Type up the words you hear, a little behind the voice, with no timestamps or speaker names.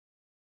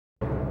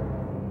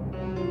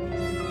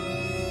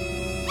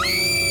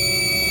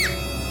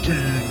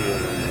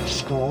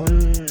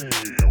Scream.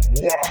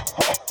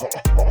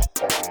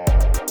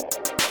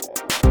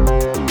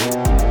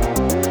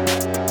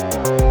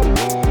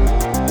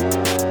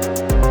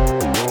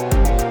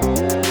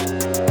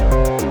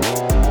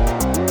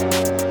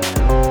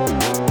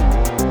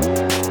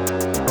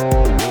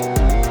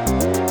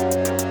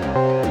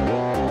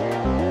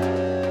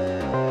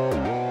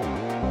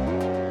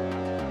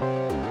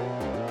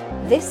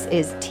 This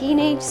is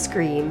Teenage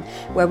Scream,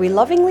 where we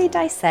lovingly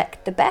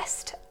dissect the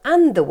best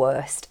and the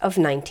worst of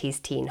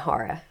 90s teen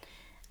horror.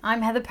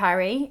 I'm Heather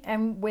Parry,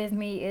 and with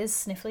me is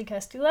Sniffly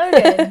Kirsty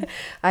Logan.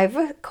 I have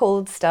a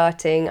cold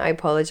starting, I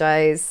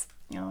apologise.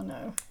 Oh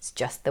no. It's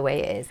just the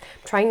way it is.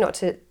 I'm trying not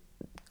to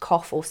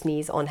cough or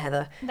sneeze on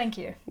Heather. Thank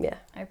you. Yeah.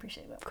 I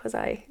appreciate that. Because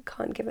I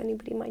can't give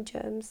anybody my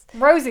germs.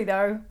 Rosie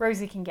though,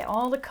 Rosie can get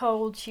all the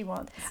cold she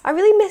wants. I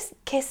really miss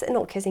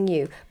not kissing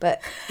you, but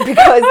I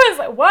because was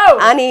like, whoa!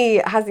 Annie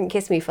hasn't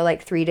kissed me for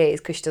like 3 days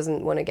because she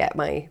doesn't want to get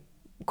my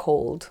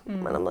cold.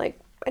 And I'm like,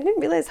 I didn't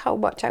realise how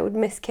much I would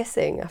miss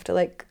kissing after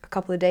like a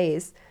couple of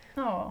days.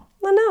 Oh.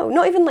 No,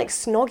 not even like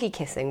snoggy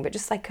kissing, but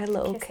just like a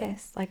little Kissing.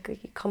 kiss. Like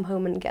you come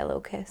home and get a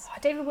little kiss. Oh,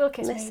 David will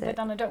kiss Miss me, it. but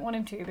then I don't want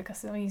him to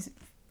because then he's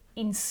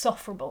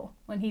insufferable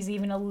when he's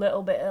even a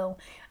little bit ill.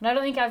 And I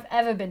don't think I've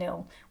ever been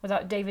ill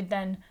without David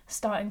then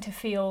starting to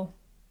feel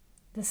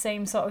the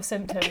same sort of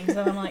symptoms. And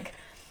I'm like,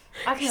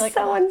 I can be like,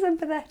 So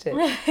unsympathetic.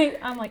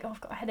 I'm like, oh,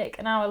 I've got a headache.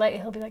 An hour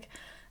later, he'll be like,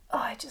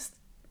 oh,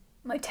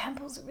 my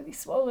temples are really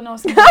swollen or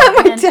something. My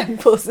And then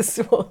temples are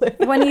swollen.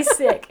 when he's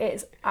sick,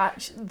 it's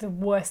actually the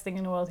worst thing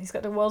in the world. He's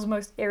got the world's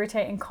most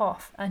irritating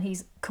cough, and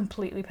he's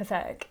completely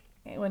pathetic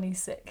when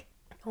he's sick.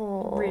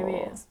 Aww. It really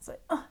is. It's like,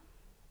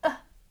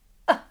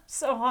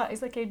 so hot.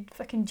 He's like a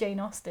fucking Jane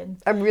Austen.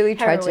 I'm really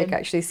tragic, Heroine.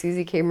 actually.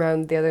 Susie came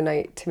round the other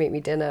night to make me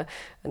dinner,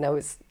 and I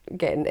was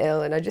getting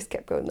ill, and I just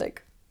kept going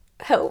like,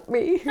 help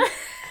me.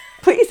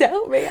 Please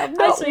help me. I'm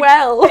not Actually,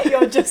 well.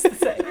 You're just the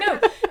same. No,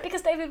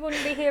 because David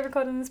wouldn't be here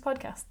recording this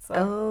podcast. So.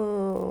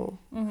 Oh,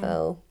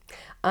 well.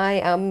 I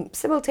am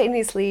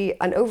simultaneously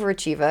an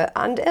overachiever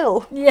and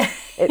ill. Yeah.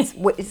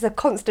 It's a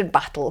constant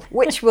battle.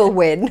 Which will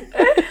win?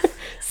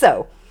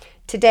 So,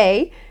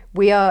 today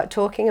we are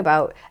talking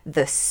about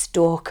The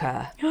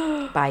Stalker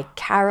by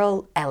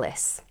Carol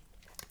Ellis,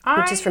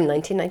 which is from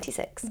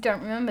 1996.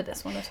 Don't remember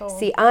this one at all.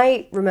 See,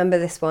 I remember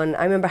this one.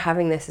 I remember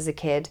having this as a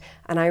kid,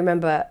 and I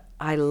remember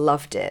I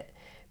loved it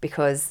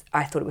because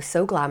I thought it was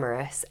so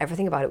glamorous.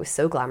 Everything about it was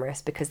so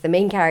glamorous because the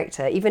main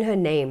character, even her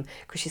name,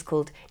 because she's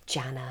called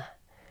Jana.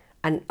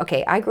 And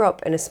okay, I grew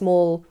up in a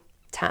small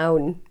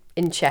town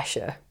in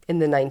Cheshire in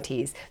the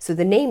 90s, so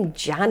the name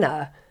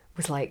Jana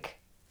was like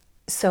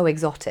so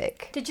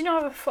exotic. Did you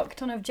not have a fuck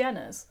ton of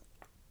Jenners?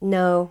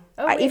 No,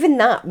 Oh, really? even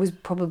that was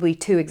probably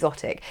too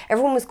exotic.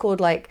 Everyone was called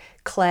like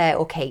Claire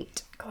or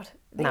Kate. God,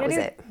 And that was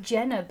idea it. of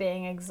Jenna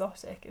being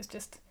exotic is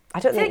just.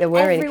 I don't I think feel there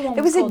like were any. everyone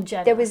There was was called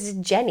Jenna. there was a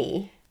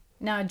Jenny.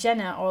 No,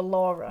 Jenna or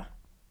Laura.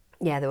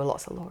 Yeah, there were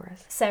lots of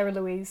Lauras. Sarah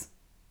Louise.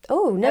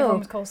 Oh no, Everyone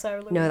was called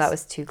Sarah Louise. no, that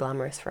was too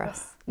glamorous for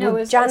us. No, Well, it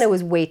was- Jana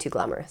was way too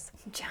glamorous,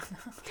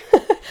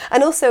 Jana.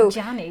 and also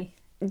Janny.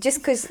 just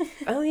because.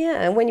 Oh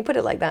yeah, when you put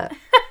it like that,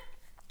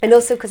 and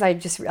also because I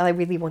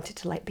really wanted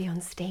to like be on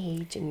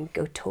stage and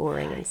go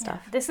touring and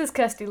stuff. This is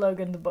Kirsty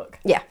Logan, the book.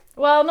 Yeah.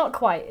 Well, not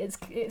quite.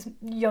 It's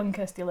young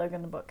Kirsty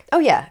Logan, the book. Oh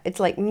yeah, it's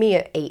like me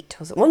at 8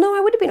 or something. Well, no, I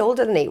would have been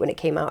older than 8 when it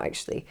came out.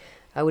 Actually,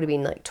 I would have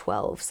been like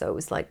 12, so it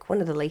was like one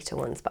of the later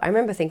ones. But I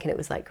remember thinking it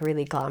was like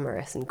really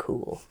glamorous and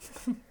cool.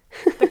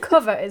 The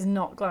cover is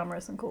not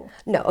glamorous and cool.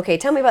 No, okay,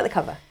 tell me about the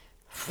cover.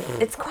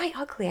 It's quite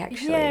ugly,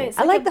 actually. Yeah, it's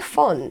I like like the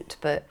font,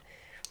 but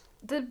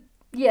The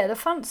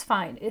font's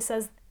fine. It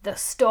says The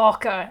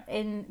Stalker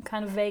in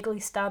kind of vaguely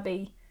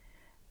stabby,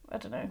 I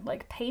don't know,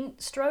 like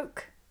paint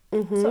stroke,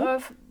 sort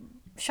of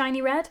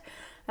shiny red.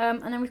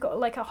 And then we've got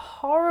like a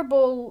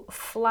horrible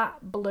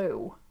flat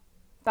blue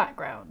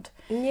background.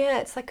 yeah,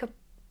 it's like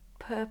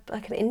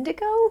like an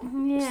indigo.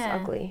 It's Yeah.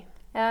 ugly.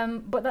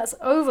 But that's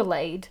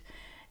overlaid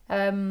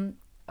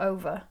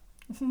over.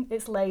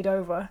 It's laid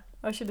over,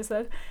 I should have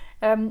said.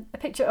 A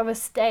picture of a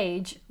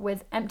stage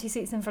with empty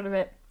seats in front of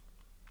it.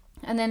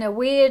 And then a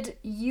weird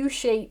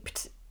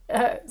U-shaped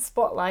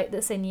spotlight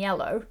that's in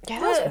yellow. Yeah,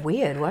 that's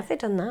weird. Why have they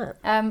done that?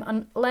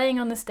 And laying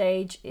on the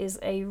stage is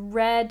a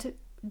red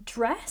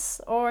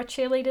dress or a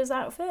cheerleader's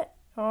outfit.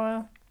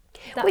 Or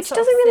that Which sort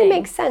of doesn't really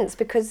thing. make sense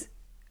because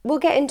we'll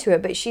get into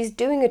it, but she's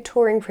doing a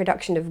touring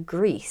production of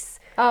Grease.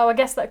 Oh, I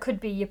guess that could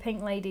be your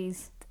Pink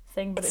Ladies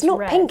thing, but It's not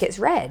red. pink, it's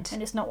red.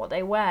 And it's not what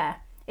they wear.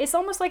 It's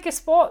almost like a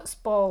sports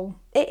ball.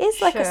 It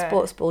is like a Sure.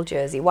 sports ball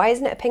jersey. Why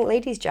isn't it a pink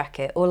ladies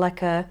jacket or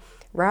like a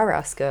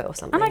Rara skirt or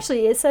something? And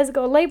actually, it says,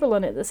 got a label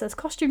on it that says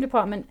Costume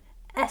Department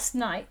S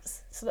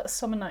Nights. So that's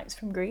Summer Nights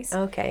from Greece.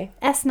 Okay.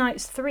 S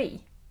Nights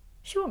 3.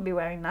 She wouldn't be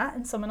wearing that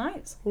in Summer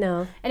Nights.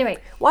 No. Anyway,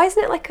 Why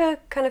isn't it like a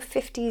kind of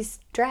 50s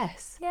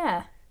dress?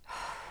 yeah.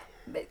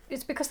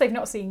 It's because they've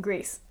not seen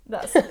Greece.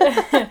 That's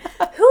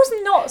who's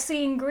not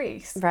seen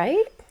Greece?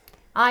 Right?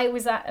 I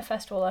was at a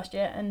festival last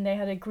year and they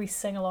had a Grease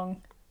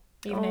sing-along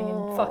evening,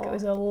 and fuck, it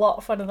was a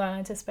lot funner than I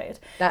anticipated.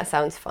 That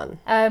sounds fun.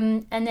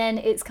 And then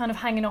it's kind of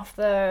hanging off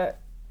the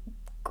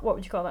what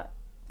would you call that?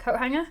 Coat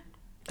hanger?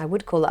 I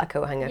would call that a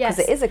coat hanger because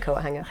Yes. it is a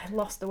coat hanger. I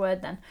lost the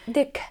word then.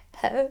 The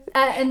coat.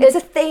 And It's a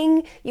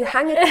thing. You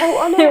hang a coat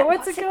on it.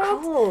 What's it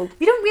called?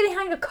 You don't really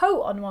hang a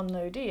coat on one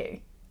though, do you?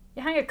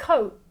 You hang a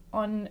coat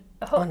on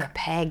a hook. On a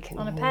peg.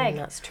 On a peg.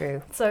 That's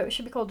true. So it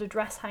should be called a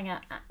dress hanger,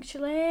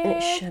 actually.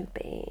 It should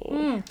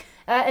be.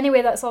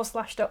 Anyway, that's all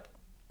slashed up.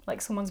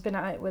 Like someone's been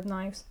at it with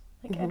knives.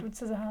 Like Edward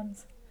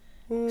Scissorhands.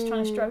 Was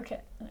trying to stroke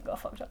it and it got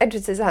fucked up.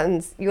 Edward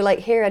Scissorhands. You were like,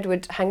 here,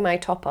 Edward, hang my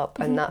top up,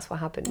 and that's what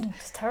happened.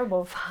 It's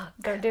terrible.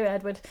 Don't do it,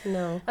 Edward.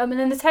 No. And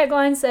then the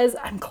tagline says,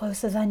 "I'm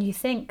closer than you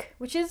think,"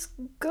 which is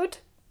good,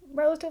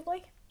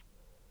 relatively.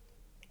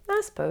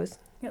 I suppose.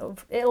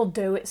 It'll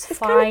do. It's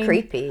fine. Kind of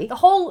creepy. The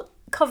whole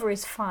cover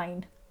is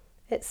fine.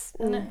 It's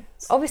Isn't it?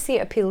 obviously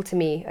it appealed to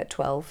me at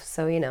 12,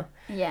 so you know.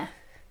 Yeah.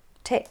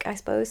 Tick, I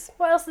suppose.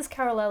 What else has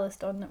Carol Ellis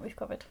done that we've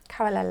covered?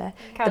 Carolella.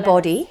 Carol The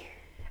body.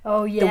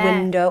 Oh yeah. The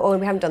window. Oh,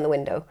 we haven't done the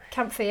window.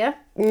 Camp Fear.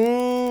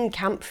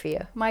 Camp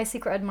Fear. My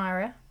Secret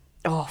Admirer.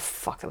 Oh,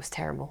 fuck, that was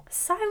terrible.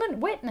 Silent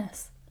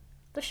Witness.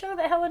 The show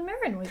that Helen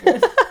Mirren was in.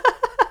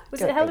 Was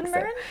Don't it Helen think so.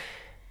 Mirren?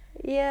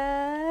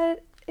 Yeah,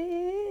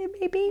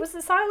 maybe. Was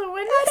it Silent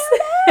Witness?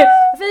 I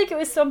feel like it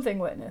was something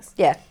Witness.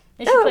 Yeah.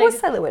 And she No, it played- was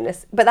Silent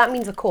Witness, but that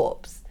means a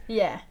corpse.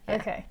 Yeah. Yeah.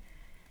 Okay.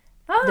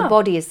 The Oh,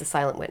 body is the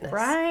silent witness.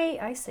 right.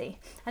 I see.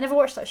 I never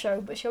watched that show,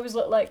 but she always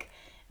looked like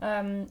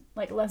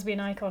lesbian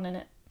icon in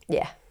it.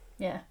 Yeah,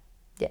 Yeah.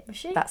 Yeah, Was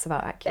she? that's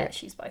about Yeah, accurate.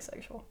 she's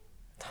bisexual.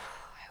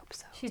 I hope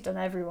so. She's done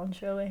everyone,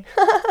 surely.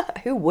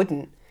 Who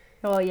wouldn't?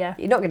 Oh yeah.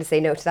 You're not going to say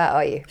no to that,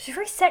 are you? She's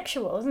very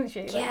sexual, isn't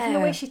she? Like, in the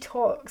Yeah. way she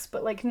talks,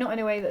 but like not in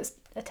a way that's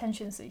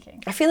attention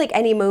seeking. I feel like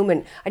any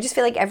moment, I just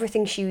feel like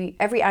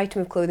every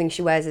item of clothing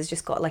she wears has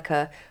just got like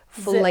a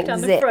full Zip length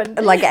down the zip. front.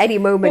 And like at any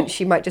moment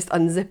she might just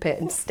unzip it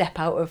and step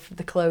out of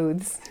the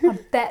clothes. I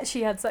bet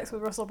she had sex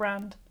with Russell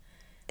Brand.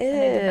 they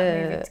did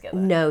that movie together.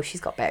 No, she's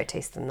got better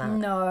taste than that.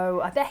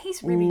 No, I bet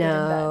he's really good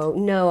in bed.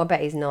 No, I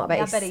bet he's not. I bet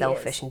Yeah, I he's bet he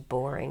selfish is. and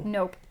boring.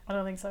 Nope, I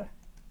don't think so.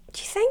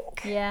 Do you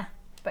think? Yeah,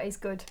 but he's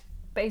good.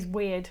 But he's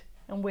weird,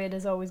 and weird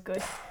is always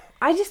good.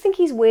 I just think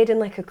he's weird in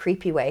like a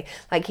creepy way.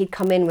 Like he'd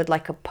come in with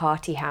like a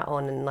party hat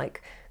on and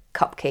like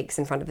cupcakes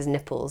in front of his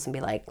nipples and be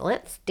like,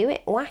 "Let's do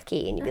it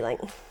wacky," and you'd be like,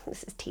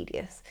 "This is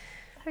tedious."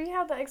 Have you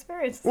had that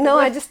experience?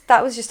 No,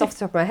 that was just off the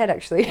top of my head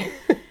actually.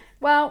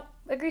 Well,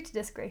 agree to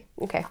disagree.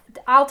 Okay.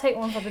 I'll take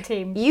one for the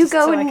team. You just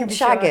go so I can and be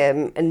shag sure.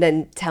 him and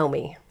then tell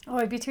me, Oh,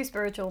 he'd be too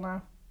spiritual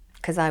now.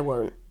 because I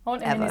won't. I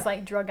want him in Ever. his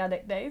like drug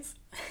addict days.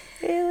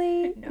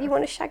 Really? No. You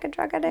want to shag a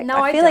drug addict? No,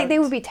 I I feel like they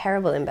don't. would be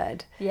terrible in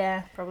bed.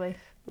 Yeah, probably.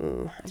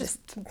 I Just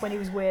when he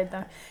was weird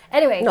though.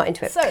 Anyway, Not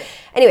into it. So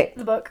Anyway,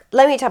 the book.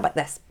 let me talk about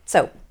this.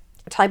 So, I'll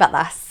tell you about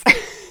this.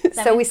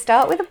 So me- we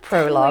start with a What do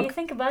prologue. you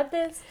think about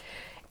this?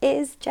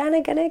 Is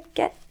Jana gonna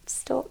get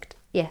stalked?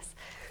 Yes.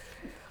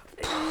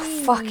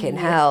 Fucking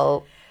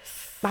hell.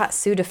 That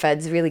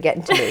Sudafed's really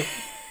getting to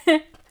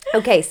me.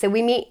 Okay, so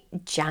we meet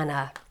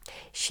Jana.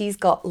 She's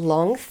got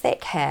long,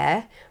 thick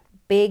hair,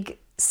 big,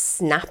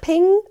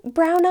 snapping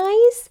brown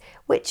eyes,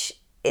 which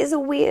is a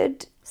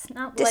weird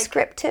Snap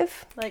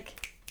descriptive.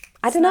 like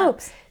I don't know.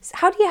 snaps.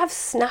 How do you have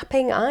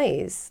snapping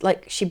eyes?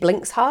 Like she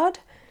blinks hard?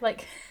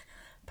 like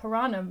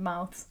piranha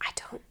mouths. I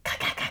don't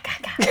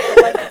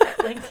Like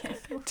blinking.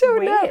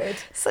 don't know. Weird.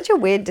 Such a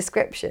weird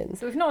description.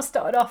 So we've not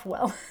started off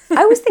well. I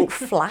always think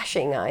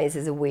flashing eyes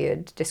is a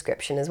weird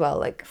description as well.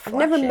 Like I've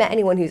never Flashing. met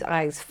anyone whose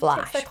eyes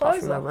flash their apart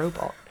clothes from a off.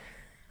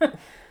 robot.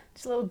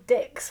 Just little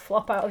dicks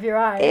flop out of your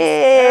eyes. Ew.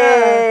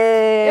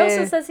 It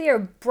also says here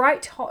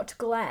bright hot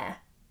glare,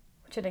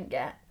 which I didn't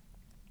get.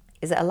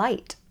 Is it a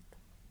light?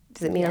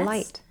 Does it mean a Yes.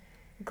 light?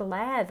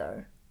 Glare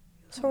though.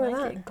 What's wrong with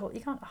Like that? it.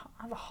 You can't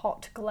have a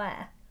hot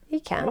glare. You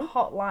Have a can.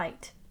 hot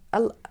light.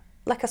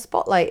 Like a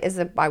spotlight is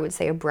I would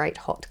say, a bright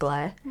hot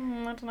glare. I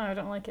don't know. I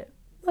don't like it.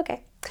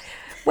 Okay.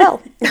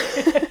 Well,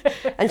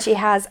 and she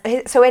has,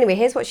 so anyway,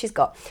 here's what she's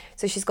got.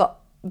 So she's got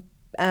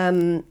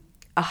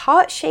a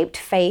heart-shaped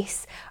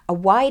face, a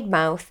wide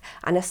mouth,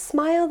 and a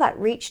smile that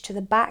reached to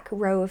the back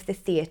row of the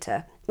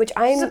theatre, which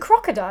It's a I'm,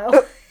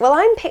 crocodile. well,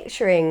 I'm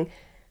picturing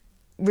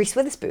Reese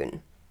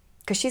Witherspoon,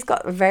 because she's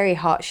got a very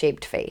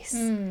heart-shaped face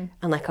and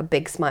like a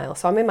big smile.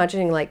 So I'm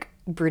imagining like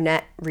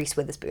brunette Reese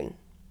Witherspoon.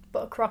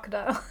 But a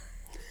crocodile.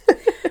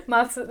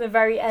 Mouth's at the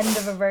very end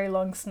of a very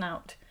long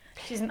snout.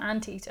 She's an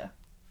anteater.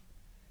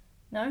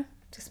 No?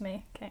 Just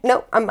me. Okay.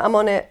 No, I'm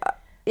on it.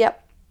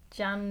 Yep.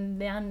 Jan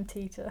the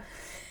anteater.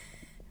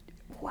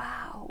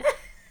 Wow.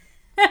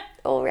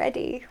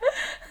 Already.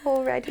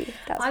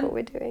 That's what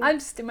we're doing. I'm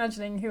just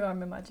imagining who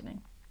I'm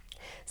imagining.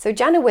 So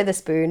Jana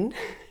Witherspoon,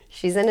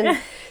 she's in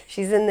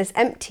this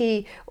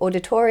empty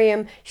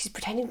auditorium. She's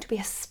pretending to be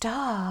a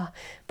star,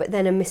 but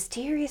then a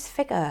mysterious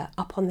figure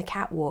up on the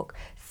catwalk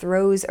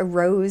throws a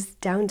rose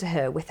down to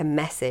her with a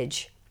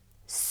message.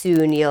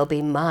 Soon you'll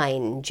be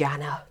mine,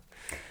 Jana.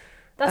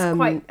 That's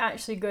quite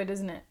actually good,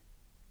 isn't it?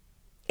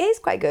 It is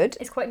quite good.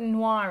 It's quite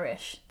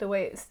noirish, the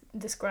way it's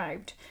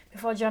described.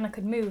 Before Jana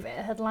could move,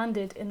 it had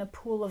landed in a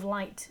pool of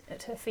light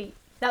at her feet.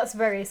 That's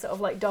very sort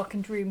of like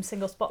darkened room,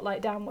 single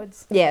spotlight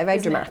downwards. Yeah, very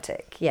Isn't it?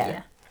 dramatic.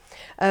 Yeah.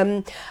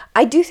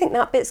 I do think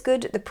that bit's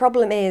good. The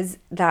problem is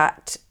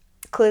that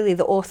clearly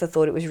the author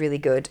thought it was really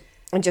good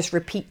and just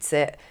repeats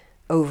it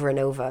over and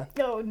over.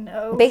 Oh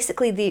no.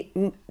 Basically,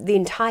 the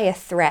entire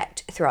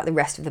threat throughout the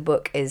rest of the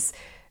book is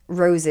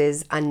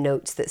roses and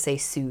notes that say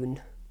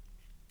soon.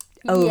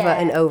 Over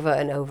and over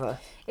and over.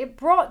 It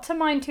brought to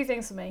mind two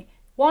things for me.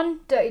 One,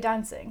 Dirty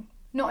Dancing.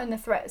 Not in the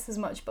threats as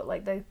much, but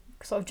like the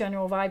sort of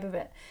general vibe of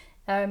it.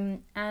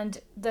 And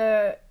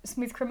the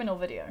Smooth Criminal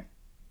video.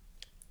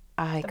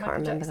 I can't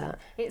remember that.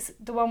 It's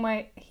the one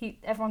where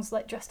everyone's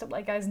like dressed up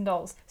like guys and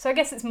dolls. So I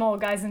guess it's more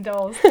guys and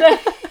dolls.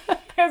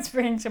 That's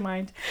bringing to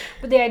mind.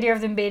 But the idea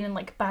of them being in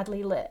like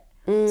badly lit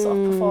sort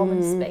of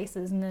performance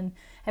spaces and then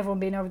everyone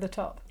being over the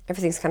top.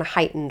 Everything's kind of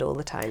heightened all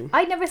the time.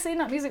 I'd never seen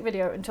that music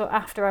video until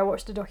after I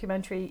watched a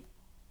documentary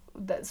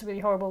that's really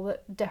horrible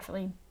that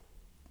definitely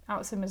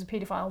outs him as a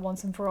paedophile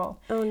once and for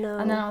all. Oh no.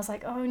 And then I was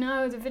like, oh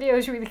no, the video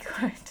is really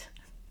good.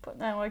 But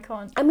now I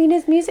can't. I mean,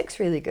 his music's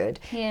really good.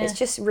 Yeah. It's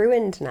just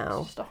ruined now.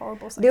 It's just a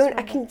horrible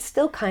I can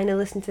still kind of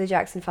listen to the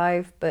Jackson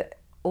 5, but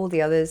all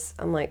the others,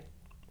 I'm like,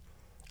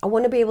 I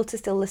want to be able to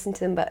still listen to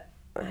them, but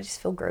I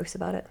just feel gross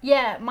about it.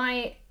 Yeah,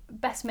 my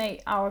best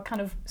mate, our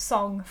kind of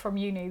song from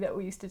uni that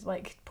we used to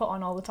like put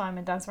on all the time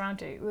and dance around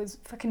to was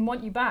fucking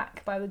Want You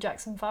Back by the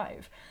Jackson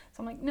 5.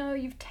 So I'm like, no,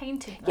 you've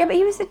tainted that. Yeah, but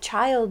he was a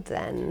child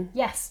then.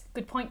 Yes,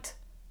 good point.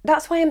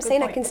 That's why I'm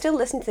saying point. I can still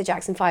listen to the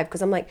Jackson 5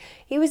 because I'm like,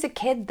 he was a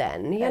kid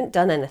then. He hadn't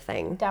done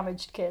anything.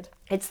 Damaged kid.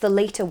 It's the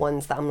later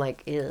ones that I'm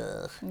like,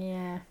 ugh,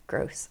 Yeah.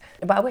 gross.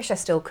 But I wish I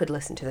still could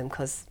listen to them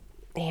because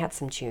he had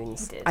some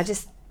tunes. He did. I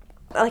just,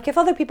 like, if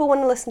other people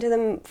want to listen to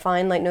them,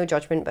 fine, like, no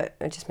judgment, but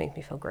it just makes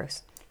me feel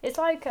gross. It's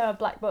like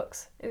Black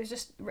Books. It was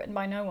just written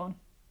by no one.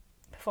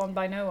 Performed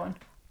by no one.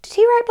 Did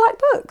he write Black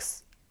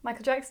Books?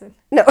 Michael Jackson.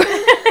 No.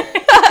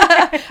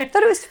 I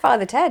thought it was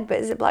Father Ted, but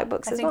is it Black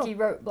Books as well? I think he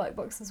wrote Black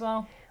Books as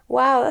well.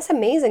 Wow, that's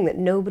amazing that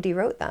nobody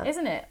wrote that.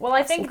 Isn't it? Well,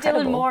 I think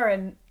incredible. Dylan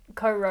Moran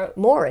co-wrote...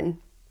 Moran?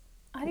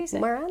 How do you say?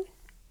 Moran?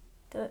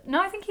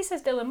 No, I think he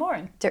says Dylan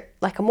Moran.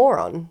 Like a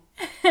moron?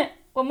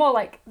 Well, more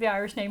like the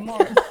Irish name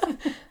Moran. I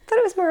thought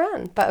it was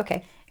Moran, but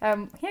okay.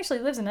 He actually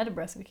lives in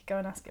Edinburgh, so we could go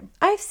and ask him.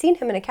 I've seen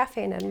him in a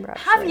cafe in Edinburgh,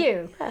 actually. Have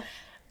you? Yeah.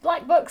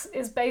 Black Books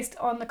is based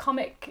on the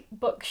comic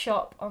book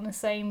shop on the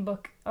same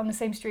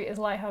street as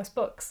Lighthouse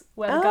Books,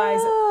 where the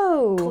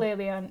guy's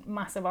clearly a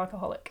massive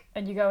alcoholic,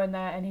 and you go in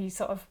there and he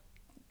sort of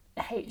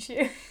hates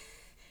you.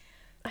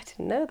 I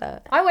didn't know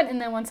that. I went in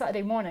there one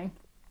Saturday morning,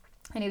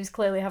 and he was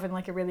clearly having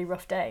like a really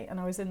rough day, and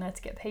I was in there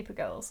to get Paper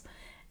Girls,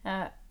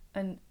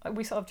 and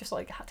we sort of just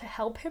like had to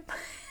help him.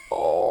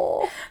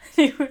 Oh,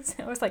 I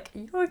was like, "Are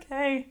you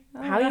okay?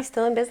 How are you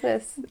still in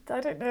business?"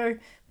 I don't know,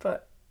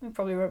 but it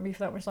probably won't be for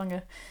that much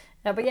longer.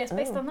 But yeah, it's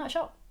based on that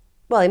shop.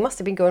 Well, he must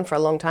have been going for a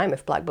long time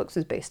if Black Books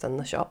was based on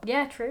the shop.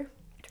 Yeah, true.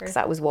 Because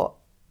that was what?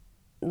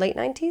 Late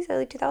 90s,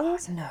 early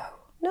 2000s? No.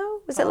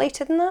 No? Was it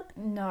later than that?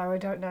 No, I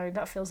don't know.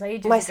 That feels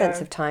ages My ago.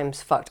 sense of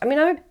time's fucked. I mean,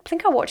 I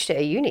think I watched it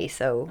at uni,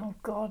 so... Oh,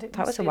 God.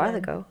 That was a while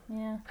ago.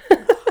 Yeah.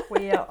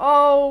 We are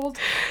old.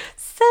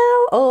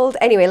 So old.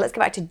 Anyway, let's go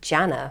back to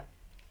Jana.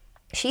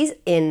 She's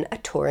in a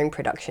touring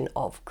production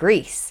of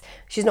Grease.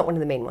 She's not one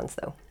of the main ones,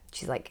 though.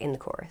 She's, like, in the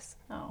chorus.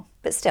 Oh.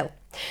 But still.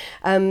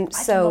 I'd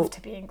love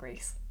to be in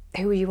Grease.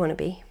 Who would you want to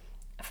be?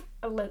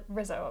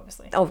 Rizzo,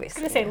 obviously.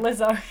 Obviously. I was going to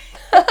say Lizzo.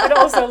 I'd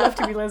also love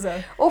to be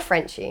Lizzo. Or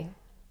Frenchie.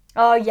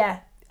 Oh, yeah.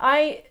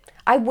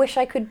 I wish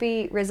I could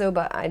be Rizzo,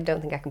 but I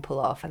don't think I can pull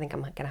it off. I think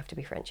I'm going to have to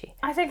be Frenchie.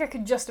 I think I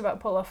could just about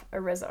pull off a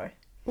Rizzo.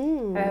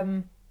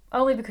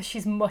 Only because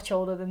she's much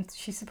older than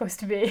she's supposed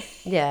to be.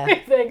 Yeah. I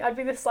think I'd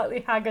be the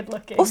slightly haggard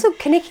looking. Also,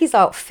 Kanicki's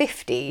out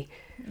 50.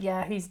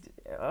 Yeah, he's...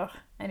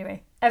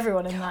 Anyway,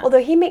 everyone in that.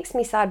 Although he makes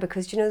me sad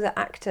because, you know, the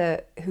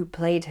actor who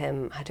played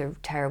him had a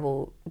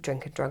terrible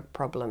drink and drug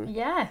problem.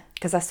 Yeah.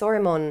 Because I saw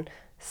him on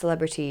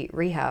Celebrity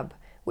Rehab,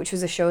 which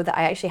was a show that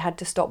I actually had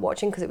to stop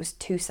watching because it was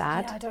too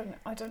sad. Yeah,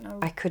 I don't know.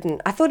 I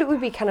couldn't. I thought it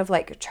would be kind of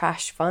like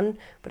trash fun,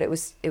 but it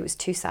was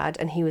too sad,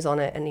 and he was on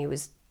it and he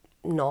was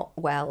not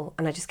well,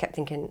 and I just kept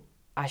thinking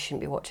I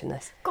shouldn't be watching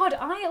this. God,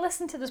 I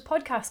listened to this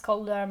podcast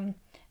called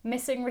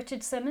Missing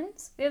Richard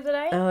Simmons the other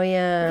day. Oh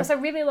yeah. Because I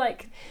really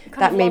like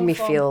that made me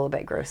feel a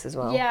bit gross as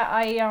well. Yeah,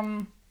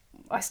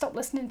 I stopped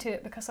listening to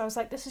it because I was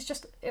like, this is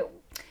just it.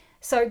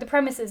 So the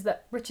premise is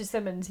that Richard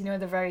Simmons, you know,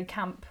 the very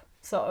camp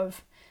sort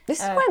of. This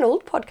is quite an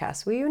old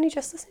podcast. Were you only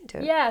just listening to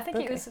it? Yeah, I think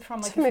it was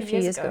from like a few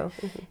years ago.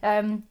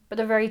 Mm-hmm. But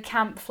a very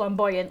camp,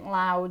 flamboyant,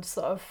 loud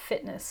sort of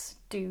fitness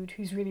dude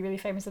who's really, really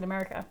famous in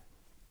America.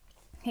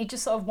 He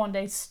just sort of one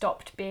day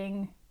stopped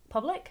being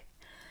public,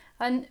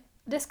 and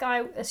this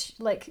guy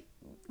like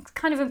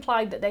kind of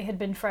implied that they had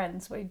been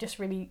friends, where he just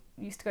really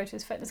used to go to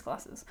his fitness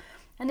classes,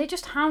 and they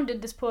just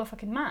hounded this poor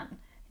fucking man. And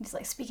he's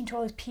like speaking to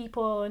all these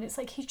people, and it's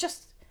like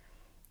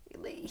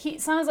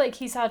it sounds like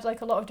he's had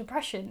like a lot of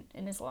depression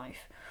in his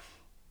life.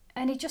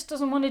 And he just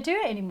doesn't want to do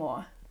it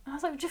anymore. And I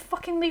was like, just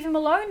fucking leave him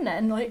alone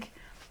then. Like,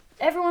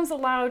 everyone's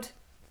allowed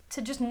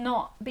to just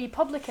not be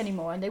public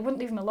anymore, and they wouldn't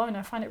leave him alone.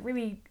 I find it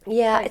really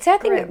I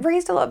think it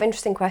raised a lot of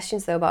interesting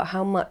questions though about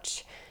how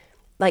much,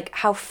 like,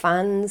 how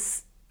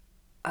fans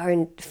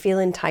feel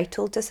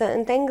entitled to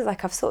certain things.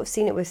 Like I've sort of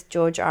seen it with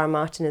George R. R.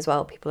 Martin as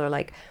well. People are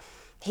like,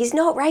 he's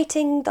not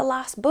writing the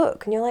last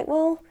book. And you're like,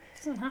 well,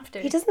 He doesn't have to.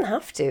 he doesn't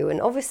have to.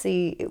 And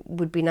obviously it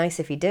would be nice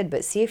if he did,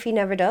 but see if he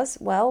never does,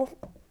 well,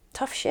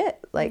 tough shit.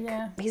 Like,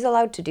 he's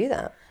allowed to do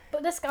that.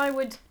 But this guy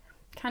would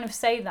kind of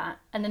say that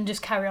and then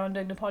just carry on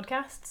doing the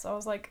podcast. So I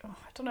was like, oh,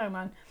 I don't know,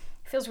 man.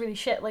 It feels really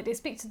shit. Like, they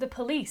speak to the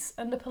police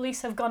and the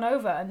police have gone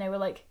over and they were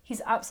like,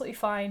 he's absolutely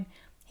fine.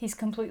 He's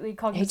completely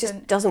cognizant. He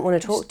just doesn't want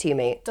to talk to you,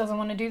 mate. Doesn't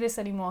want to do this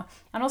anymore.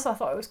 And also I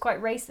thought it was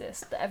quite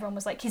racist that everyone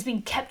was like, he's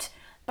being kept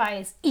by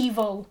his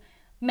evil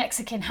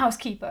Mexican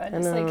housekeeper. And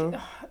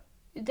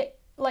it's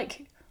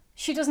like,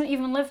 she doesn't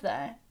even live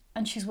there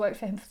and she's worked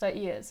for him for 30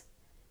 years.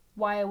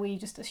 Why are we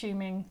just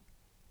assuming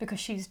because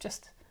she's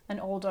just an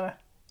older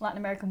Latin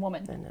American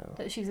woman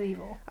that she's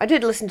evil? I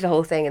did listen to the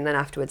whole thing and then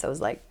afterwards I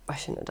was like, I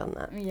shouldn't have done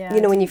that. Yeah.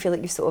 You know, when you feel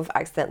like you've sort of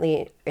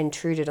accidentally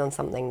intruded on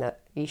something that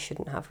you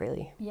shouldn't have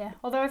really. Yeah,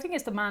 although I think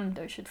it's the man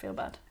that should feel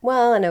bad.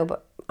 Well, I know,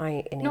 but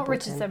I enabled Not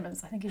Richard him.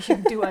 Simmons. I think he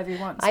should do whatever he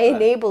wants. I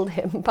enabled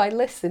him by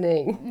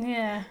listening.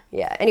 Yeah.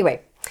 Yeah,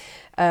 anyway,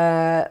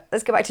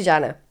 let's go back to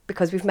Jana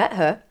because we've met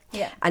her.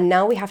 Yeah. And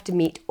now we have to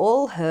meet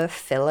all her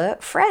filler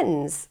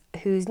friends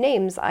whose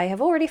names I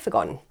have already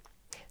forgotten.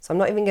 So I'm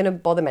not even going to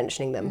bother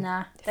mentioning them.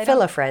 Nah.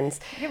 Filler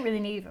friends. You don't really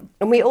need them.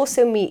 And we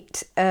also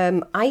meet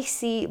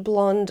icy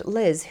blonde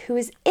Liz, who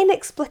is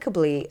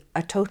inexplicably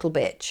a total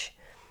bitch.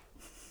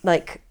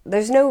 Like,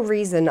 there's no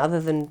reason other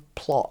than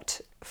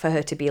plot for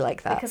her to be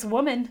like that. Because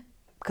women.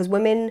 Because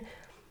women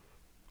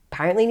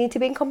apparently need to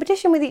be in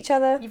competition with each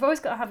other. You've always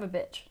got to have a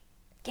bitch.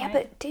 Yeah, right?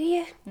 but do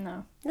you?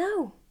 No.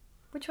 No.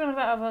 Which one of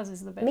us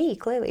is the bitch? Me,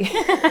 clearly.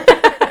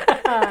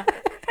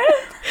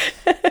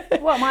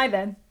 What am I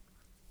then?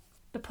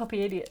 The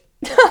puppy idiot.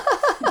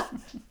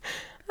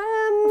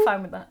 I'm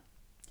fine with that.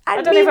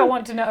 I don't even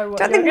want to know what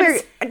you're going to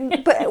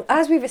say. But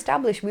as we've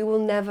established, we will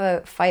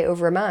never fight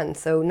over a man,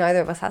 so neither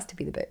of us has to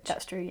be the bitch.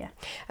 That's true, yeah.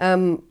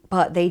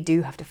 But they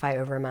do have to fight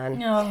over a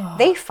man. Oh.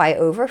 They fight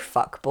over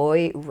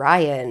fuckboy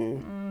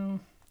Ryan.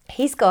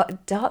 He's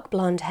got dark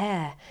blonde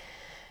hair.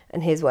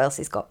 And here's what else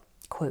he's got.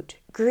 Quote,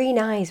 green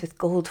eyes with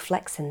gold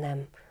flecks in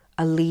them,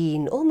 a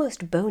lean,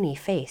 almost bony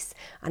face,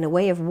 and a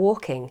way of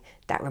walking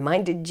that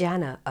reminded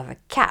Jana of a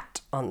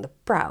cat on the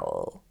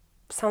prowl.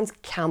 Sounds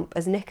camp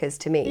as knickers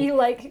to me. You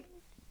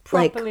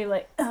properly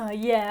oh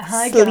yeah,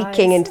 hi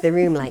Sleeking guys. into the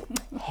room like,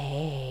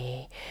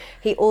 hey.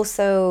 He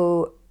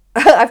also,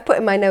 I've put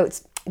in my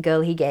notes,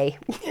 girl, he gay.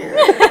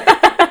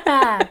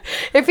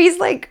 If he's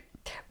like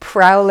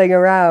prowling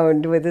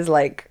around with his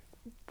like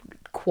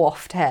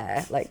coiffed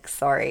hair, like,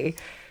 sorry.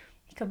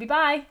 He could be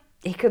bi.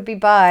 He could be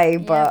bi,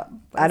 but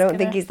I don't think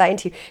gonna- he's that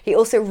into you. He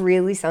also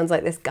really sounds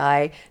like this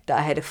guy that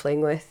I had a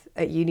fling with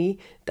at uni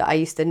that I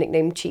used to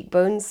nickname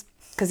Cheekbones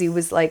because he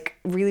was like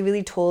really,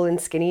 really tall and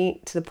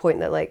skinny to the point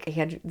that like he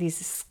had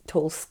these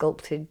tall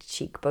sculpted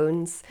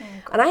cheekbones.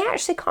 And I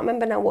actually can't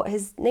remember now what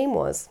his name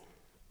was.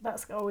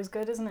 That's always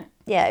good, isn't it?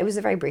 Yeah, it was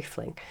a very brief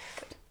fling.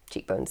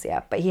 Cheekbones,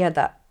 yeah. But he had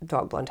that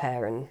dark blonde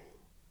hair and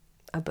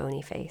a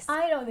bony face.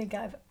 I don't think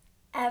I've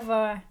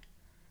ever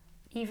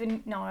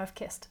I've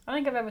kissed. I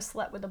don't think I've ever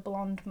slept with a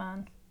blonde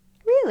man.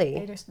 They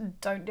Really? just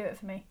don't do it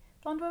for me.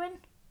 Blonde women?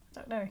 I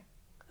don't know.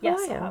 Yes,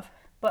 I yeah. have.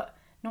 But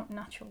not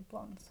natural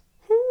blondes.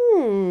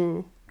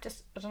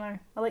 Just, I don't know.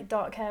 I like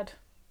dark haired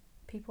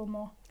people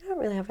more. I don't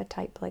really have a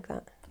type like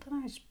that. I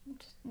don't know. Just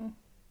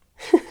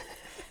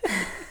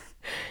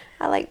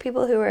I like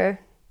people who are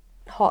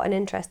hot and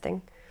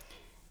interesting.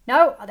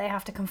 No, they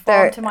have to conform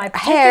Their to my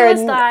hair particular and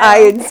style.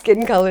 eye and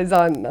skin colours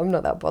aren't. I'm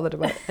not that bothered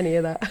about any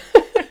of that.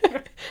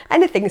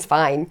 Anything's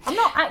fine. I'm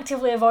not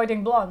actively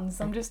avoiding blondes.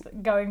 I'm just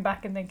going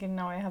back and thinking,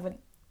 no, I haven't.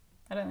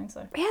 I don't think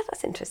so. Yeah,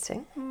 that's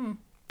interesting.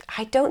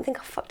 I don't think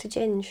I fucked a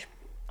ginge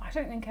I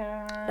don't think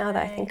I... now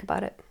that I think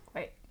about it.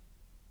 Wait.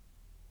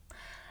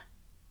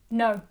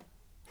 No.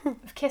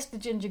 I've kissed a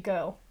ginger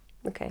girl,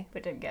 Okay.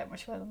 but didn't get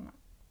much further than that.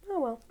 Oh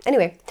well.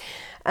 Anyway,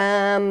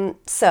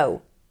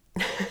 so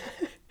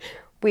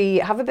we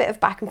have a bit of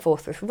back and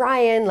forth with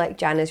Ryan. Like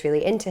Jana's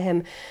really into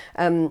him,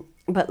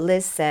 but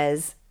Liz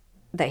says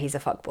that he's a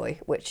fuckboy,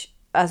 which,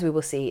 as we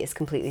will see, is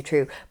completely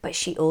true. But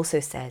she also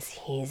says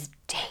he's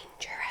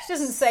dangerous. She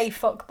doesn't say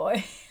fuck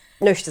boy.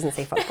 No, she doesn't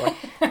say fuckboy.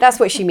 That's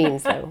what she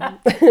means, though.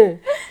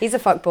 He's a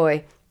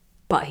fuckboy,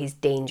 but he's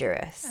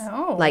dangerous.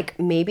 Oh. Like,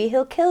 maybe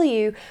he'll kill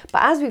you,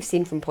 but as we've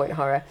seen from Point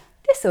Horror,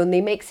 this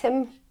only makes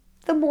him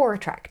the more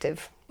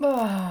attractive.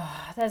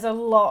 There's a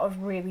lot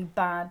of really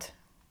bad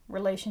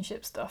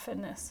relationship stuff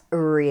in this.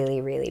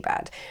 Really, really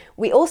bad.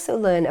 We also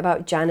learn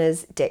about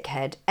Jana's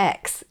dickhead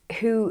ex,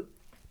 who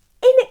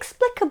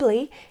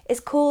inexplicably is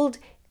called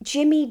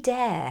Jimmy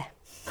Dare.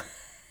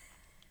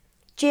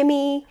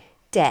 Jimmy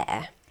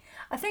Dare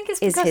I think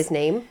it's is because his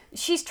name.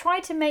 she's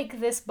tried to make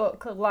this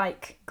book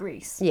like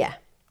Grease. Yeah.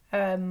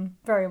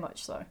 Very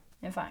much so,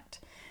 in fact.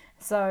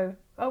 So,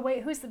 oh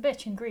wait, who's the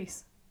bitch in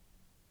Grease?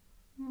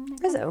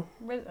 Rizzo.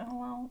 Oh,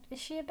 well, is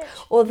she a bitch?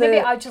 Or Maybe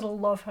I just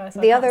love her. So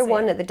I The can't other say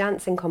one it. at the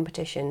dancing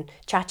competition,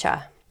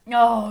 Cha-Cha.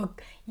 Oh,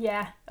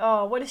 yeah.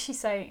 Oh, what does she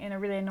say in a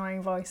really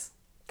annoying voice?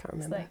 Can't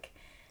It's remember. like,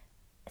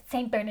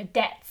 St.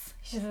 Bernadette's.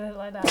 She says it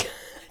like that.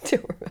 I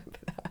don't remember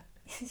that.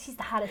 She's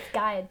the hottest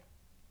guy at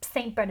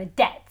St.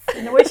 Bernadette's.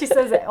 And the way she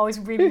says it always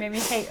really made me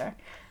hate her.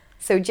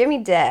 So Jimmy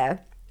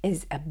Dare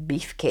is a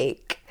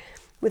beefcake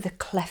with a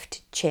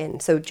cleft chin.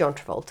 So John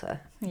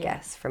Travolta, I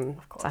guess, from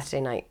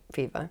Saturday Night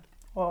Fever.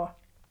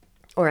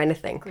 Or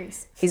anything.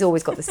 Grease. He's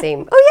always got the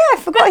same. Oh yeah,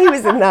 I forgot he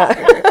was in that.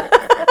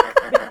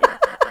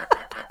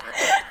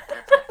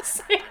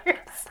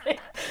 Seriously.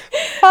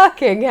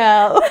 Fucking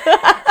hell.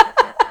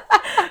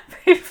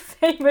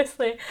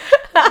 Famously,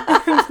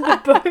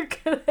 the book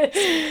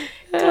is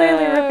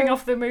clearly ripping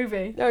off the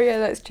movie. Oh yeah,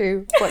 that's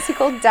true. What's he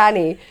called?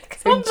 Danny.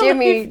 So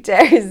Jimmy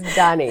Dare is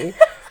Danny.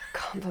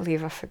 Can't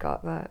believe I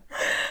forgot that.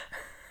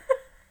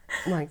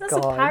 My That's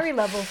God. a Parry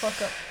level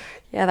fuck up.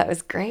 Yeah, that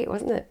was great,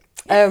 wasn't it?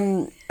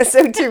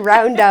 So to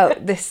round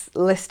out this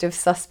list of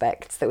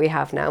suspects that we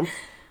have now,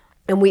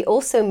 and we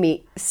also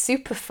meet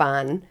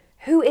superfan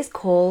who is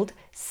called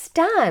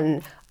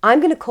Stan. I'm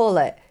going to call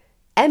it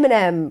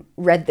Eminem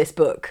read this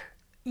book.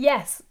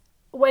 Yes,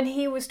 when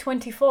he was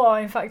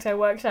 24, in fact, I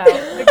worked out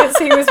because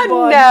he was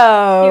born.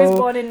 No. He was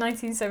born in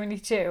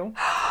 1972.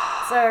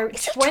 So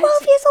He's 12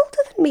 years older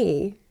than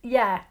me.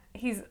 Yeah,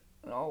 he's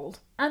old.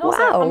 And also,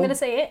 Wow. I'm going to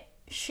say it,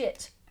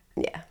 shit.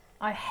 Yeah,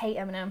 I hate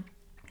Eminem.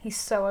 He's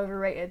so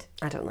overrated.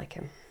 I don't like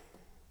him.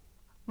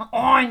 My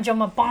orange on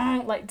my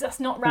bong, like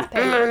that's not rapping.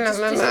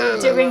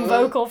 just doing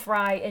vocal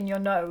fry in your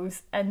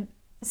nose and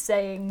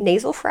saying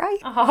Nasal fry?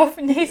 half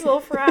nasal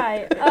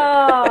fry.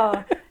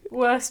 Oh,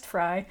 worst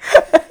fry.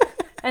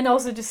 And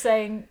also just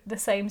saying the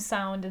same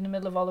sound in the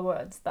middle of all the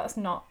words. That's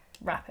not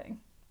rapping.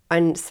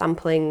 And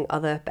sampling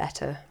other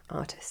better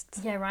artists.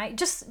 Yeah, right.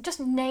 Just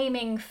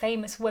naming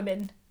famous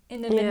women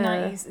in the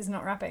mid-90s is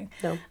not rapping.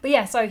 No. But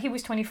yeah, so he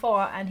was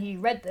 24 and he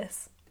read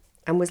this.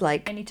 And was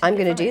like, And he took I'm it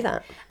going to from do it.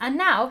 that. And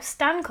now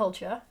Stan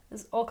culture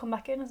has all come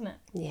back in, hasn't it?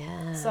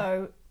 Yeah.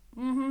 So,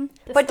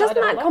 But doesn't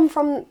that come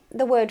from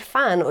the word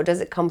fan, or does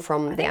it come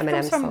from the It Eminem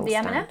comes from song? the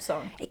Stan? Eminem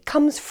song. It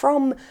comes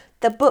from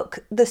the book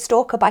The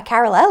Stalker by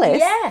Carol Ellis.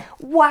 Yeah.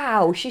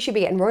 Wow, she should be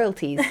getting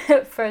royalties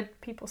For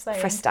people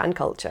saying. for Stan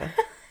culture.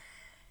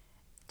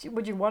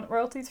 Would you want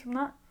royalties from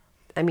that?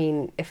 I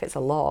mean, if it's a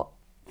lot,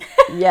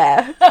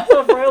 yeah. I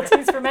love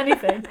royalties from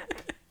anything.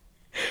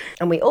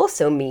 And we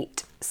also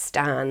meet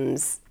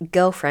Stan's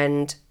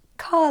girlfriend,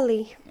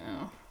 Carly.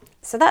 Oh.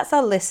 So that's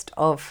our list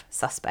of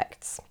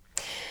suspects.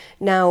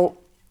 Now,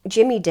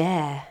 Jimmy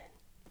Dare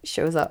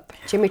shows up.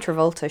 Jimmy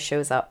Travolta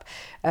shows up.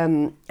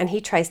 And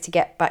he tries to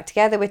get back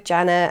together with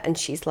Jana, and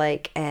she's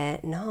like,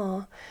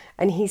 no.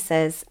 And he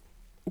says,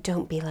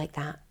 don't be like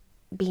that.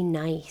 Be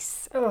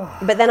nice.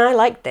 Ugh. But then I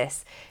like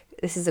this.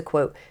 This is a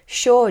quote.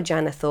 Sure,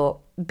 Jana thought,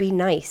 be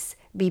nice,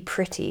 be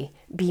pretty,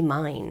 be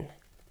mine.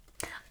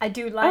 I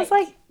do I was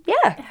like like,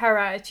 yeah. her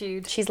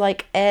attitude. She's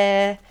like,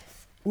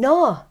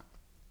 no,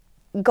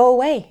 go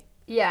away.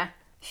 Yeah.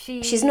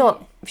 She's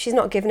not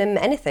giving him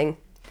anything.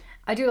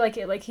 I do like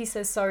it. Like, he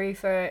says sorry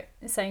for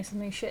saying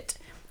something shit.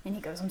 And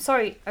he goes, I'm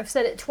sorry, I've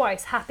said it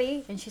twice.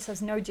 Happy? And she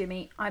says, no,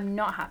 Jimmy, I'm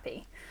not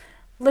happy.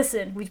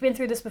 Listen, we've been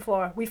through this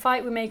before. We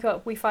fight, we make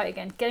up, we fight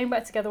again. Getting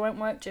back together won't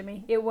work,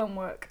 Jimmy. It won't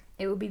work.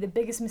 It will be the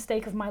biggest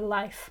mistake of my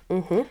life.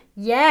 Mm-hmm.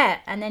 Yeah.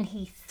 And then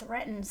he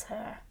threatens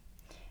her.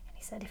 And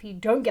he said, if you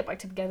don't get back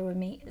together with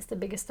me, it's the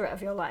biggest threat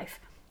of your life.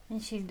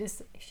 And she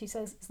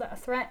says, is that a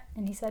threat?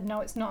 And he said,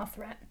 no, it's not a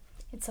threat.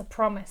 It's a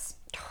promise.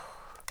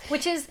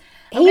 Which is,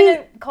 I'm going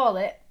to call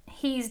it,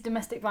 he's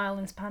domestic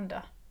violence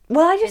panda.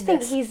 Well, I just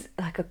think this. he's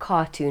like a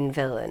cartoon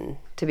villain,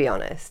 to be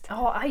honest.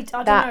 Oh, I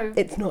don't That know.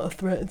 it's not a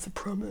threat, it's a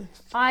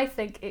promise. I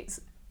think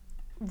it's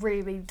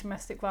really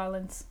domestic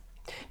violence.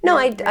 No,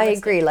 I Realistic.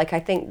 agree. Like,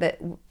 I think that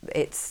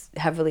it's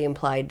heavily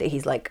implied that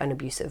he's like an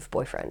abusive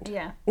boyfriend.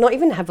 Yeah. Not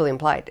even heavily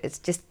implied. It's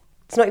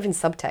not even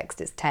subtext.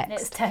 It's text.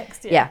 It's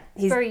text, yeah. Yeah,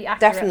 It's he's very accurate.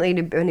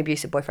 definitely an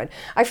abusive boyfriend.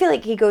 I feel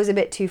like he goes a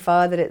bit too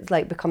far, that it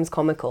like becomes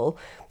comical.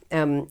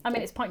 I mean,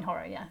 it's point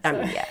horror, yeah. I So.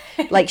 mean, yeah.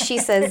 Like, she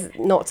says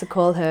not to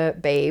call her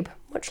babe,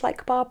 much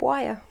like barbed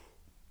wire.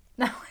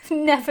 No, I've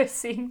never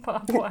seen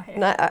barbed wire.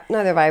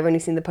 Neither have I. I've only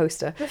seen the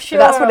poster. Sure,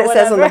 but that's what it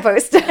says on the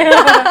poster.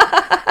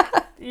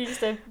 You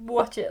used to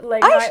watch it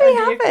late I night. actually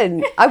under your-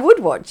 haven't. I would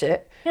watch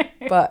it.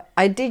 But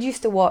I did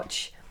used to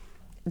watch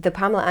the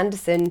Pamela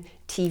Anderson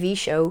TV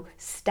show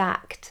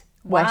Stacked,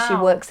 where she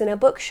Wow. works in a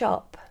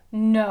bookshop.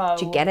 No.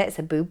 Do you get it? It's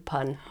a boob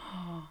pun.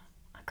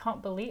 I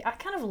can't believe... I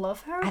kind of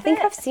love her a I think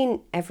bit. I've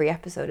seen every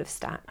episode of I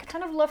Stacked.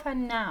 kind of love her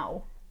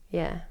now.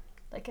 Yeah.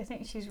 Like, I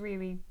think she's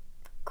really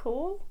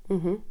cool.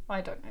 Mm-hmm.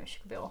 I don't know. She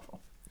could be awful.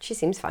 She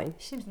seems fine.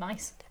 She seems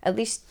nice. At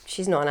least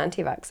she's not an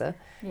anti-vaxxer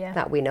Yeah.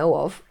 that we know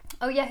of.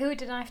 Oh, yeah. Who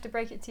did I have to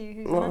break it to?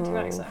 Who's an Oh,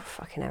 anti-vaxxer?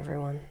 fucking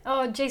everyone.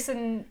 Oh,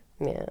 Jason...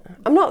 Yeah.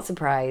 I'm not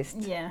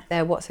surprised. Yeah.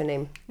 What's her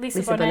name?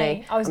 Lisa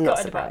Bonet. I was I'm not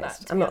gutted about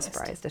surprised. that, to I'm be not honest.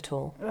 surprised at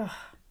all. Ugh.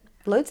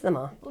 Loads of them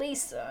are.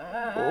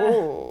 Lisa.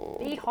 Ooh.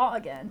 Be hot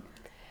again.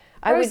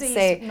 I would Rosie's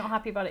say... not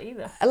happy about it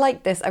either. I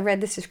like this. I read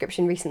this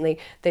description recently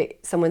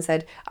that someone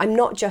said, I'm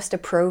not just a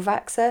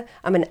pro-vaxxer,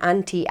 I'm an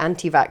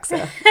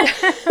anti-anti-vaxxer.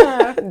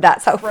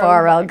 That's how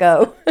far I'll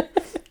go.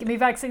 Give me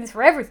vaccines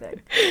for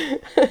everything.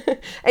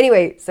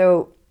 Anyway,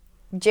 so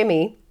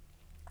Jimmy,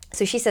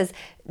 so she says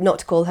not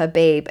to call her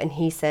babe, and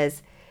he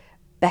says,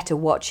 better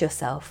watch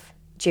yourself.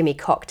 Jimmy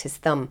cocked his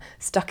thumb,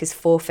 stuck his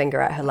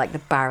forefinger at her like the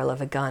barrel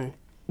of a gun.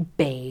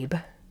 Babe.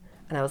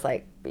 And I was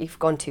like, you've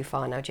gone too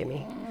far now,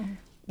 Jimmy.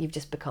 You've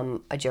just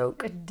become a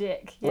joke. A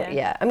dick. Well, Yeah.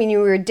 yeah. I mean, you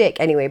were a dick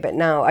anyway, but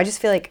now I just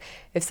feel like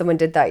if someone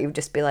did that, you would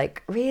just be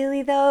like,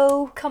 really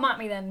though? Come at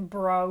me then,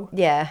 bro.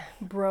 Yeah.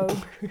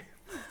 Brobe.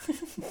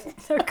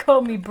 Don't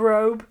call me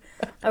brobe.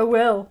 I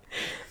will.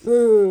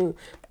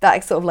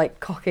 That sort of like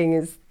cocking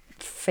his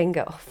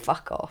finger. Oh,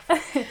 fuck off.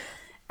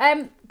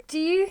 Do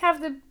you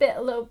have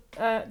the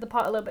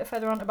part a little bit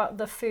further on about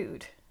the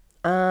food?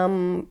 I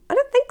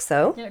don't think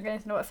so. You're not going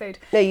to know about food.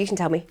 No, you can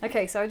tell me.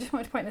 Okay, so I just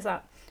wanted to point this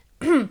out.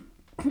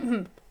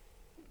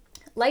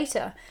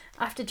 Later,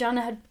 after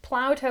Jana had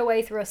ploughed her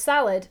way through a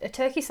salad, a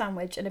turkey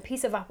sandwich, and a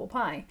piece of apple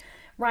pie,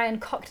 Ryan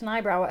cocked an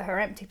eyebrow at her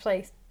empty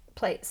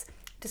plates.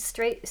 Does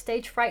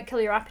stage fright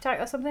kill your appetite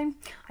or something?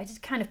 I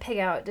did kind of pig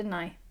out, didn't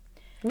I?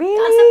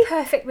 Really? That's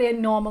a perfectly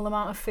normal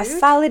amount of food. A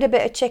salad, a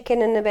bit of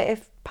chicken, and a bit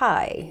of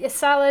pie. A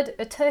salad,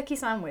 a turkey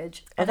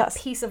sandwich, and a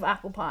that's- piece of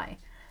apple pie.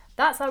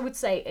 That's, I would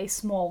say, a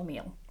small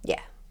meal.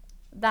 Yeah.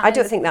 That I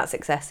don't is- think that's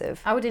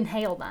excessive. I would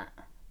inhale that.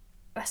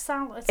 A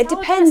salad. It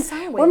depends.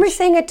 When we're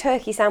saying a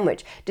turkey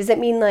sandwich, does it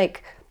mean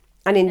like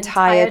an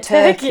entire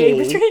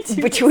turkey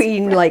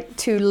between like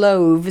two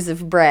loaves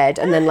of bread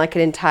and then like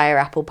an entire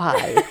apple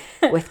pie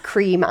with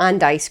cream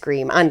and ice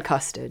cream and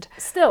custard?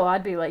 Still,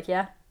 I'd be like,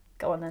 yeah,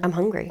 go on then. I'm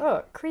hungry.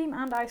 Oh, cream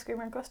and ice cream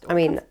and custard. I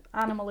mean- What kind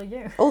of animal are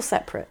you? All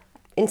separate,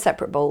 in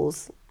separate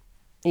bowls.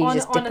 You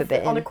just dip a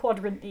bit on in. a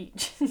quadrant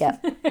each. Yeah.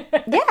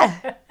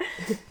 Yeah.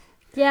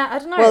 Yeah, I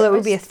don't know. Well, it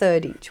would be a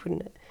third each,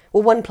 wouldn't it?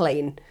 Well, one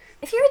plain.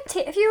 If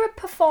you're a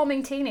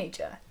performing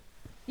teenager,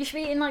 you should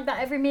be eating like that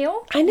every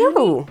meal. I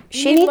know.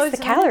 She need needs loads the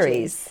of energy.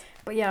 calories.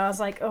 But yeah, I was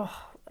like, oh,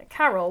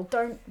 Carol,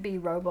 don't be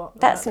robot.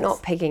 That's about not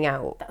this. pigging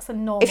out. That's a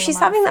normal. If she's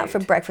amount having of that for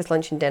food. breakfast,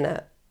 lunch, and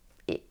dinner,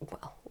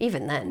 well,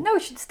 even then. No,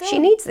 she'd still. She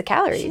needs the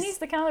calories. She needs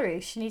the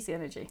calories. She needs the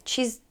energy.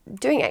 She's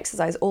doing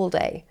exercise all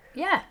day.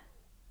 Yeah,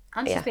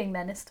 and she's Yeah. being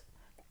menaced,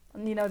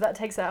 and you know that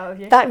takes it out of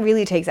you. That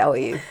really takes it out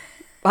of you,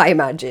 I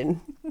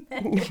imagine.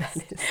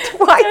 Menaced.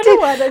 Why I don't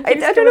know why that I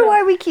keeps don't coming know up.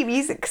 why we keep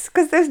using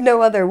because there's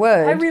no other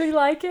word. I really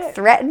like it.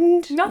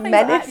 Threatened, Nothing's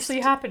menaced.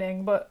 actually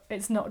happening, but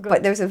it's not good.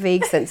 But there's a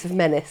vague sense of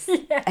menace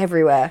Yeah.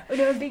 everywhere. Oh,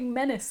 no, I'm being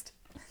menaced.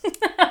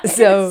 I'm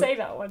So- gonna say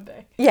that one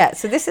day. Yeah,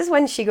 so this is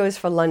when she goes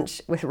for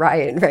lunch with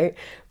Ryan, right?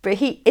 But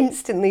he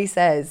instantly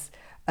says,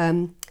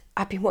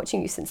 I've been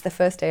watching you since the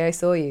first day I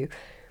saw you.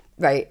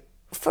 Right?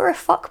 For a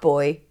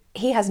fuckboy,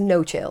 he has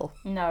no chill.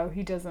 No,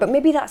 he doesn't. But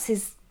maybe that's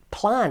his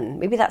plan.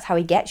 Maybe that's how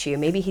he gets you.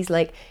 Maybe he's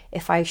like,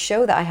 if I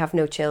show that I have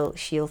no chill,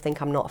 she'll think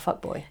I'm not a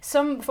fuckboy.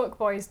 Some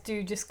fuckboys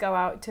do just go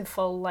out to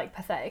full like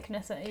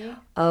patheticness at you.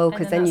 Oh, And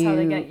because then then that's how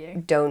they you get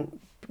you.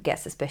 don't get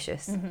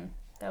suspicious.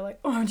 They're like,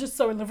 oh, I'm just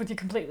so in love with you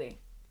completely.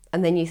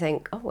 And then you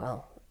think, oh,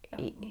 well,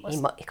 he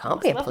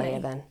can't be a love player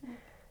me. then. And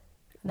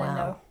then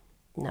Wow.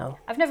 No.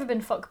 I've never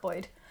been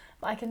fuckboyed,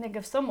 but I can think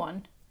of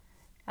someone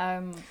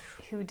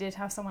who did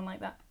have someone like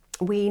that.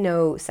 We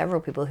know several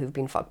people who've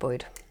been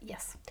fuckboyed.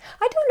 Yes.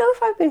 I don't know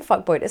if I've been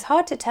fuckboyed. It's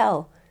hard to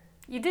tell.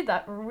 You did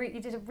that. You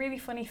did a really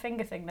funny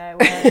finger thing there,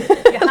 where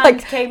your hand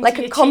came like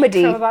to a your comedy.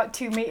 cheek from about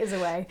 2 meters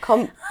away.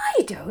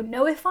 I don't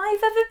know if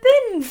I've ever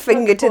been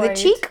Finger to the fuckboyed.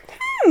 cheek.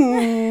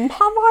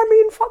 Have I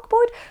been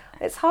fuckboyed?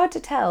 It's hard to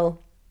tell.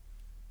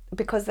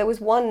 Because there was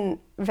one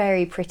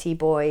very pretty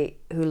boy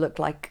who looked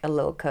like a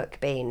little Kurt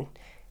Cobain.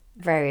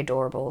 Very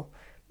adorable.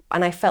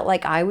 And I felt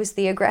like I was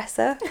the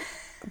aggressor.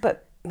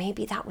 But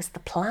maybe that was the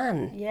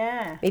plan.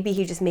 Yeah. Maybe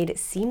he just made it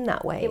seem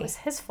that way. It was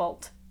his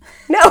fault.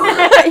 No,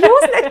 he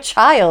wasn't a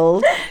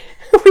child.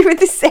 We were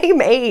the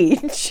same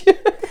age.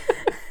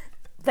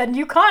 Then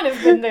you can't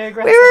have been the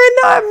aggressor. We were in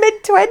our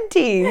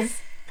mid-20s.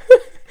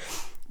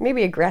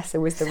 Maybe aggressor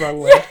was the wrong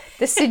word.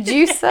 The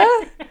seducer?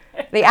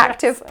 The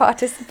active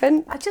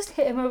participant? I just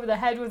hit him over the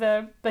head with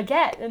a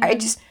baguette. And I then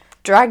just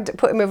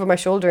put him over my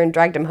shoulder and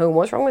dragged him home.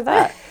 What's wrong with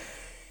that?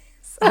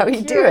 That's how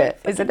you do you're a it,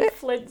 isn't fucking it?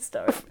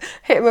 Flintstone.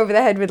 Hit him over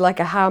the head with like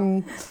a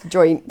ham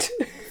joint.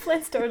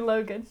 Flintstone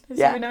Logan. As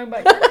Yeah. we know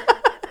back then.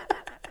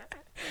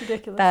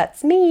 Ridiculous.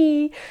 That's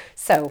me.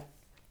 So,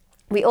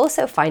 we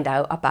also find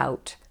out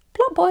about,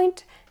 plot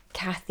point,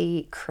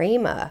 Kathy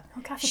Kramer.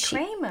 Oh, Kathy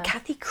Kramer.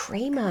 Kathy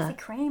Kramer. Kathy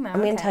Kramer. I'm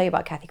going to okay. tell you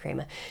about Kathy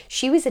Kramer.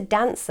 She was a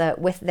dancer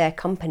with their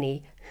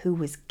company who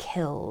was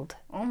killed,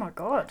 Oh my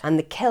god. and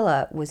the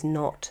killer was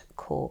not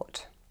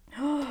caught.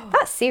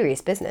 That's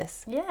serious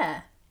business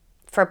Yeah.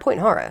 for a point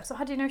horror, So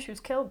how do you know she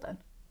was killed then?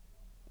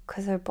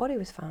 because her body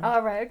was found.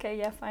 Oh right. Okay.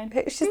 Yeah. Fine.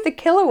 It's just the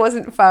killer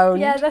wasn't found.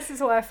 Yeah. This is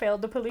why I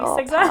failed the police Oh,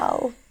 exam.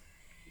 pal.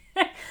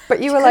 But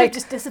you She were could've like,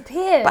 just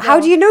disappeared. but how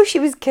or- do you know she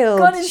was killed?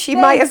 Gone in She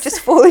might have space.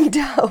 just fallen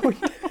down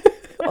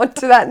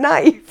onto that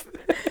knife.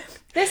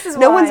 This is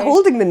No why. one's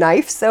holding the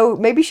knife, so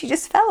maybe she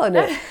just fell on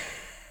it.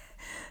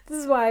 This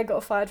is why I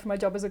got fired from my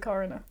job as a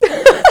coroner.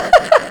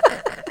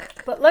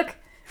 But look,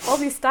 all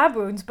these stab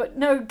wounds, but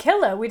no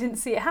killer. We didn't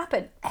see it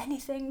happen.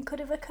 Anything could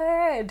have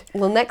occurred.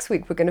 Well, next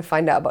week we're going to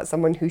find out about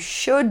someone who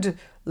should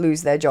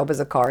lose their job as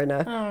a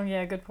coroner. Oh,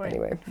 yeah, good point.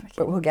 Anyway,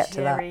 but we'll get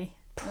to that. Jerry.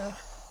 Ugh.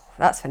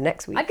 That's for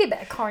next week. I'd be a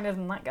better coroner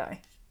than that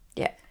guy.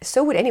 Yeah,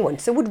 so would anyone.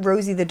 So would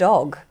Rosie the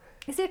dog.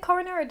 Is he a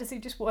coroner or does he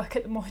just work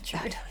at the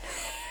mortuary?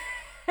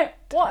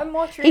 What a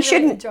mortuary He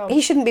shouldn't. job. He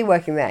shouldn't be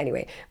working there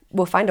anyway.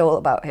 We'll find all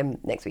about him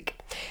next week.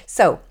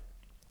 So,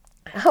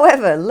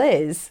 however,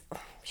 Liz,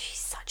 she's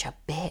such a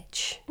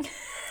bitch.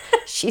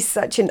 She's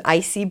such an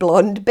icy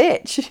blonde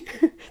bitch.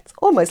 It's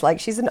almost like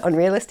she's an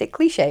unrealistic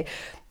cliche.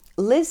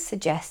 Liz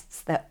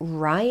suggests that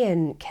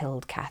Ryan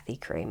killed Kathy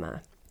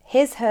Kramer.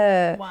 Here's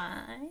her.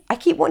 Why? I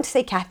keep wanting to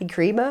say Kathy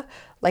Creamer,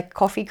 like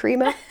coffee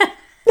creamer.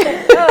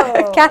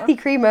 Oh. Kathy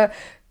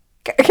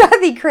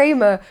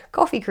Kramer,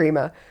 coffee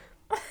creamer.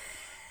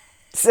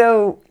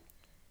 So,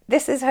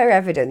 this is her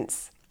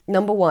evidence.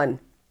 Number one,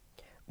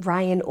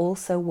 Ryan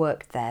also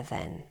worked there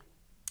then.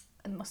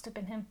 It must have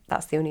been him.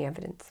 That's the only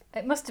evidence.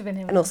 It must have been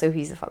him. And also,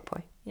 he's a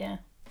fuckboy. Yeah.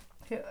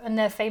 And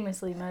they're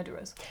famously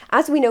murderers.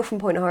 As we know from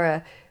Point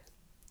Horror,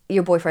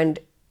 your boyfriend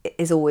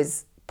is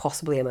always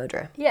possibly a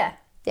murderer. Yeah.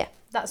 Yeah.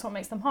 That's what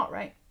makes them hot,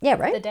 right? Yeah,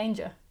 The right?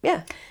 danger.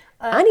 Yeah.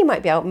 Annie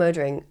might be out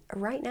murdering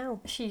right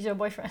now. She's your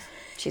boyfriend.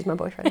 She's my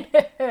boyfriend.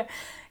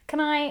 Can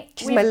I...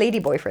 She's my lady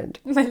boyfriend.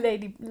 My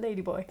lady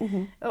boy.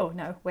 Oh,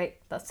 no. Wait.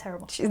 That's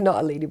terrible. She's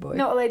not a lady boy.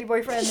 Not a lady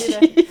boyfriend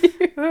either.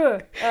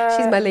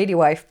 She's my lady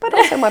wife, but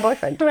also my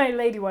boyfriend. My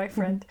lady wife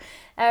friend.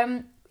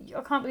 I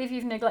can't believe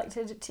you've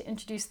neglected to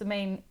introduce the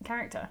main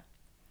character.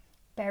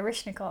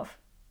 Baryshnikov.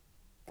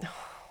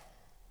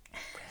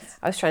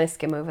 I was trying to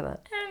skim over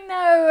that. Oh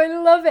no,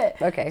 I love it.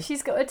 Okay.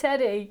 She's got a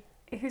teddy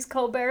who's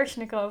called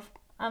Baryshnikov,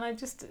 and I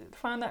just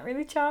found that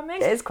really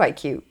charming. It is quite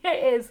cute.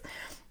 It is.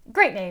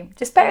 Great name.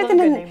 It's better I love than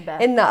a good name, Bear.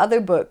 in that other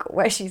book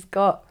where she's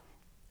got,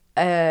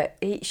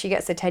 she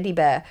gets a teddy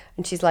bear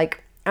and she's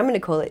like, I'm going to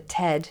call it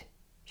Ted,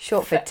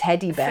 short for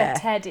teddy bear.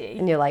 For Teddy.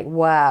 And you're like,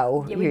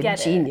 wow, Yeah, we you're get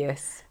it.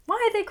 genius. Why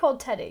are they called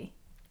Teddy?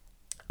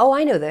 Oh,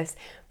 I know this.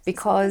 Something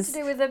Because, to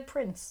do with a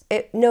prince.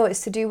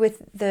 it's to do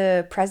with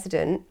the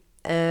president.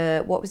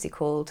 What was he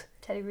called?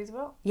 Teddy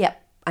Roosevelt?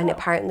 Yep. And Oh.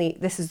 apparently,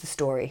 this is the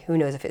story. Who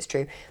knows if it's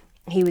true.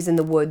 He was in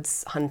the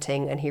woods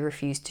hunting and he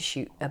refused to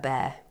shoot a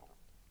bear.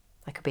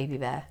 Like a baby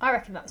bear. I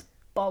reckon that's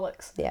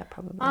bollocks. Yeah,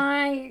 probably.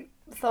 I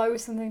thought it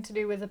was something to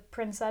do with a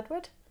Prince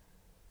Edward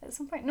at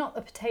some point. Not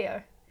the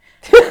potato.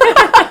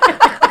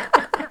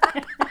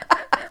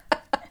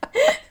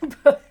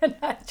 But an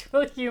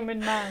actual human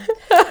man.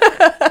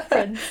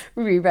 Prince.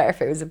 Would be better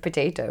if it was a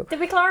potato. Did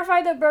we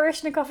clarify that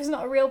Baryshnikov is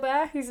not a real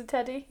bear? He's a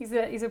teddy. He's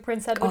a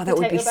Prince Edward Oh, that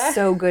potato would be bear.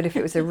 so good if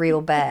it was a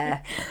real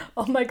bear.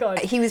 Oh my god.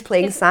 He was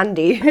playing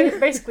Sandy.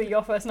 Basically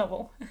your first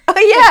novel.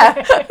 Oh,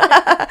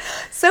 yeah.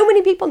 So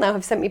many people now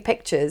have sent me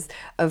pictures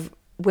of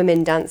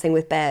women dancing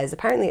with bears.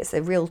 Apparently, it's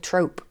a real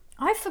trope.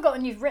 I've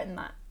forgotten you've written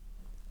that.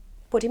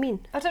 What do you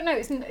mean? I don't know.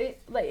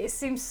 It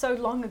seems so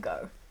long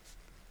ago.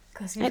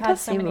 Because you've It had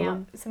does so seem many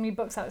long. so many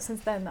books out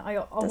since then that I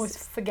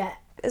almost forget.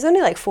 It was only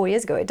like 4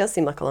 years ago. It does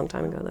seem like a long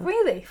time ago, though.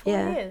 Really? 4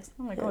 Yeah. years?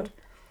 Oh my god.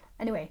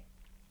 Anyway,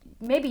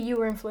 maybe you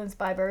were influenced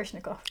by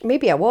Baryshnikov.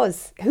 Maybe I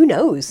was. Who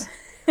knows?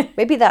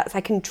 Maybe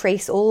I can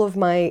trace all of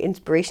my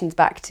inspirations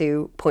back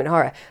to Point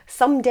Horror.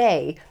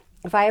 Someday,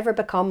 if I ever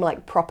become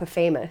like proper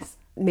famous,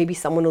 maybe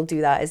someone will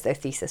do that as their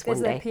thesis one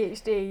Is their day.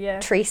 PhD, yeah.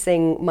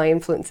 Tracing my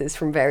influences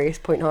from various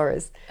Point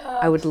Horrors.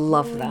 I would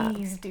love that.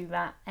 Please do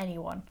that,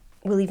 anyone.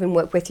 We'll even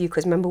work with you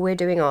because remember we're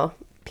doing our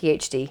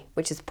PhD,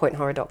 which is a Point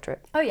Horror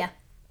doctorate. Oh yeah,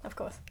 of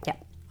course. Yeah.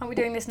 Aren't we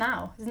doing this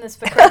now? Isn't this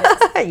for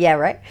credits? Yeah,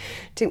 right?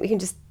 Do you think we can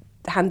just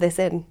hand this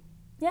in?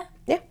 Yeah.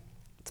 Yeah.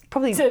 It's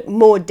probably So-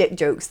 more dick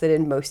jokes than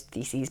in most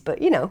theses,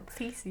 but you know.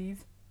 Theses.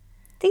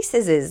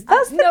 Theses is,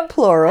 that's the No,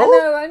 plural.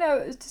 I know.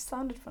 It just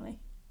sounded funny.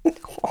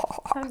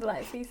 Sounded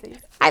like feces.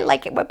 I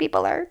like it when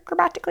people are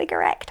grammatically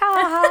correct.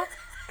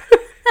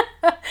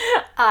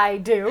 I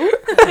do.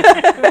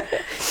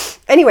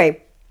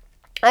 Anyway,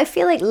 I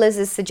feel like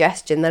Liz's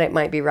suggestion that it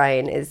might be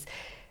Ryan is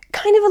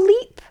kind of a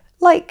leap.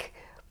 Like,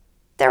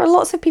 there are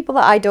lots of people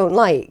that I don't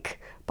like,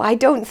 but I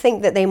don't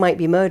think that they might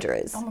be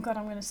murderers. Oh my god,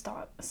 I'm going to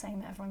start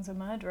saying that everyone's a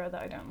murderer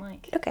that I don't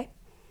like. Okay.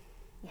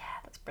 Yeah,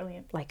 that's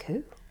brilliant. Like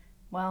who?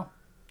 Well,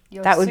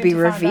 you're That would soon be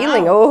to find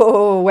revealing. out.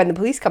 Oh, when the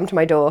police come to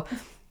my door.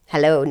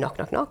 Hello, knock,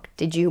 knock, knock.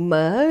 Did you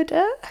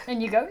murder?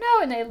 And you go,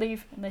 no, and they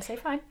leave, and they say,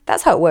 fine,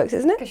 That's how it works,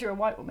 isn't it? because you're a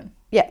white woman.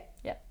 Yeah.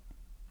 Yeah.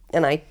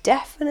 And I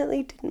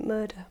definitely didn't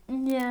murder.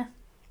 Yeah.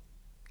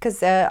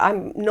 Because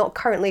I'm not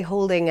currently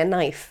holding a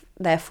knife.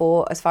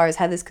 Therefore, as far as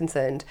Heather's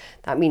concerned,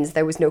 that means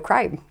there was no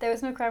crime. There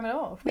was no crime at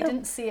all. We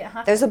didn't see it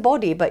happen. There's a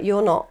body, but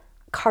you're not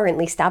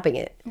currently stabbing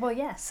it. Well,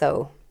 yes.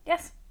 So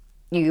Yes.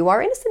 you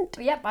are innocent.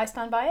 Yep, I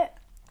stand by it.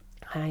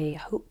 I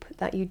hope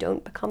that you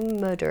don't become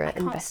murderer Can't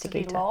study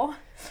investigator. law.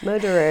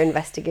 Murderer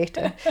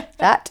investigator.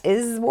 That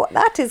is what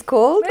that is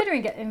called.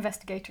 Murdering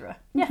investigator.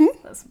 Yeah,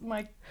 that's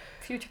my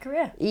future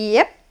career.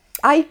 Yep.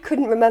 I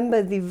couldn't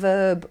remember the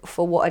verb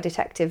for what a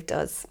detective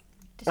does.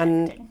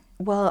 Detecting. And,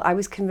 well, I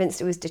was convinced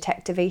it was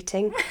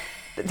detectivating.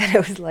 But then I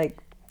was like,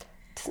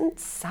 doesn't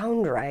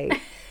sound right.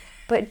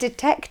 But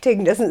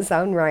detecting doesn't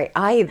sound right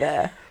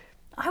either.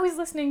 I was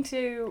listening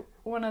to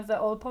one of the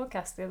old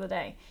podcasts the other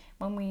day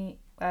when we,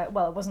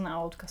 well, it wasn't that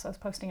old because I was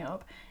posting it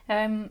up,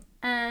 and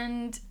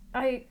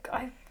I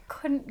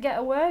couldn't get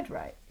a word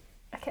right.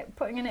 I kept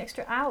putting an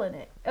extra "al" in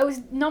it. It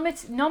was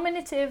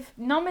nominative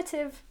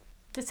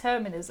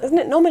determinism. Isn't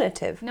it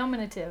nominative?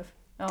 Nominative.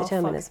 Oh,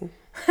 Determinism.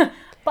 fuck.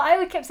 But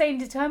I kept saying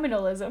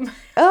determinalism.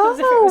 Oh, as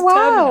if it was wow.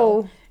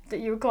 terminal, that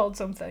you were called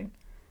something.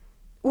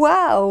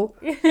 Wow.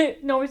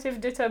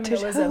 Normative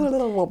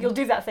determinalism. You'll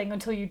do that thing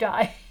until you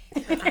die.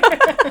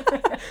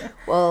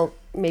 Well,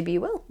 maybe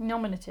you will.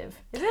 Nominative.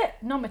 Is it?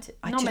 Nominative.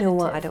 Do you know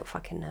what? I don't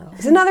fucking know.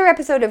 It's another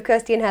episode of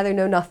Kirsty and Heather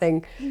Know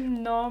Nothing.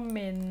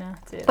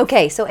 Nominative.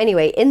 Okay, so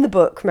anyway, in the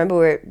book, remember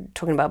we're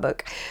talking about a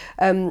book,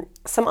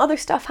 some other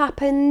stuff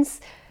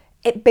happens.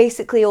 It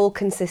basically all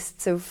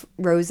consists of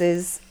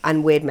roses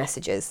and weird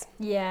messages.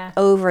 Yeah.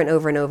 Over and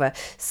over and over.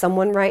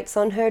 Someone writes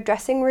on her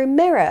dressing room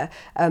mirror.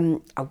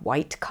 A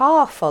white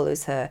car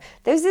follows her.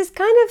 There's this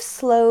kind of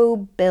slow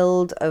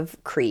build of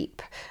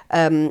creep.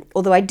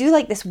 Although I do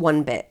like this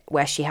one bit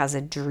where she has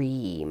a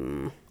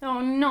dream.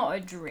 Oh, not a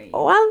dream.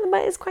 Well,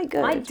 but it's quite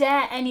good. I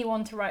dare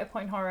anyone to write a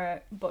point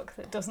horror book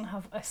that doesn't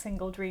have a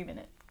single dream in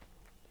it.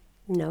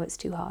 No, it's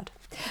too hard.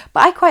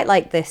 But I quite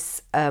like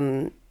this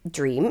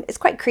dream. It's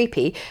quite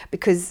creepy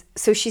because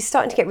so she's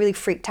starting to get really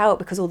freaked out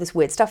because all this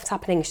weird stuff is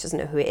happening. She doesn't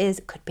know who it is.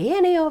 It could be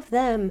any of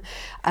them.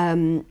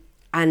 And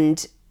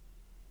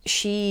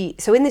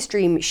so in this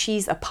dream,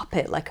 she's a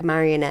puppet, like a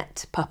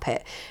marionette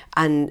puppet.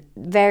 And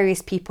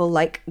various people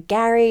like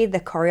Gary, the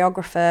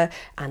choreographer,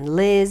 and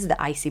Liz, the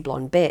icy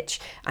blonde bitch,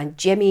 and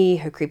Jimmy,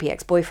 her creepy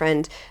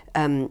ex-boyfriend,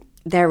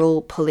 they're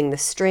all pulling the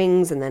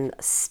strings, and then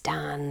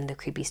Stan, the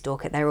creepy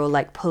stalker, they're all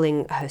like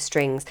pulling her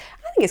strings.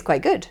 I think it's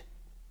quite good.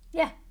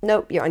 Yeah.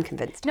 Nope, you're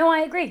unconvinced. No, I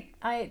agree.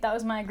 That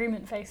was my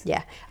agreement face.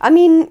 Yeah. I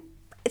mean,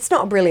 it's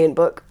not a brilliant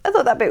book. I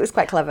thought that bit was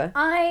quite clever.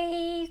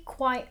 I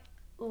quite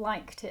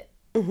liked it.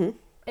 Mm-hmm.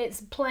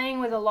 It's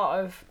playing with a lot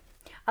of...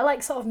 I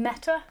like sort of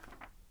meta.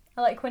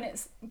 I like when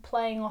it's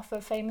playing off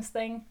a famous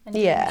thing and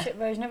doing a shit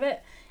version of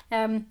it.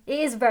 It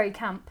is very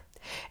camp.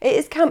 It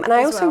is camp, and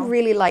I also well.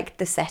 really liked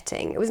the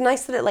setting. It was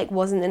nice that it like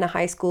wasn't in a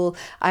high school.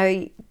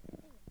 I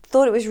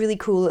thought it was really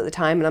cool at the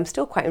time, and I'm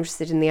still quite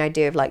interested in the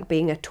idea of like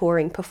being a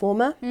touring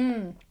performer.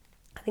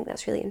 I think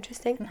that's really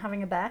interesting. And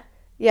having a bear.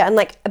 Yeah, and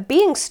like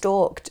being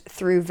stalked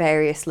through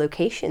various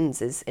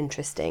locations is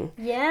interesting.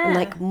 Yeah. And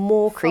like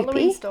more creepy.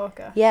 Following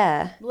stalker.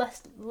 Yeah.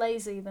 Less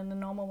lazy than the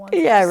normal one.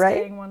 Yeah, right.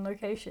 Staying in one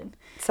location.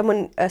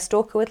 A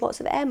stalker with lots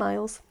of air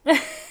miles.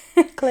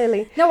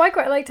 Clearly. No, I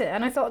quite liked it,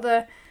 and I thought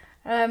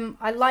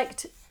I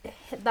liked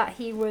that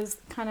he was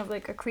kind of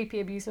like a creepy,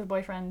 abusive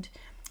boyfriend.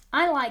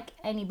 I like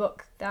any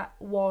book that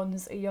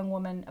warns a young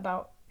woman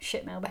about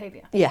shit male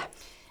behaviour. Yeah.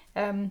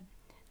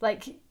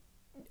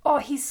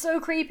 He's so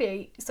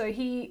creepy. So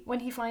when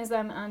he finds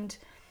them and...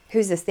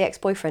 Who's this, the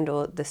ex-boyfriend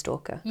or the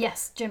stalker?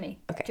 Yes, Jimmy.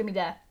 Okay. Jimmy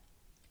Dare.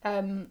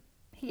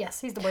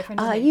 Yes, he's the boyfriend.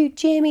 Are you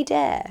Jimmy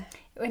Dare?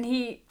 When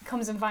he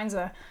comes and finds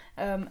her,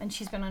 and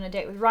she's been on a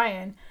date with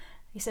Ryan,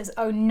 he says,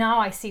 "Oh, now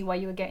I see why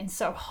you were getting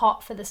so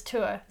hot for this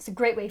tour. It's a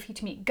great way for you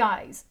to meet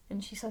guys."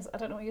 And she says, "I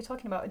don't know what you're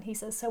talking about." And he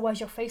says, "So why's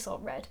your face all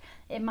red?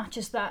 It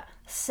matches that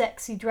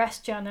sexy dress,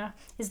 Jana.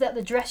 Is that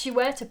the dress you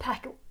wear to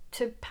pack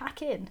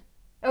in?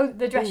 Oh,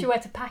 the dress you wear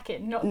to pack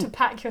in, not to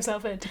pack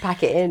yourself in. To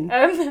pack it in.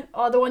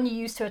 Or the one you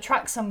use to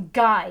attract some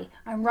guy.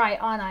 I'm right,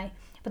 aren't I?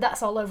 But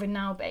that's all over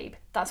now, babe.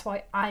 That's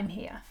why I'm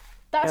here."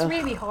 That's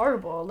really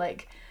horrible.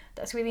 Like,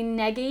 that's really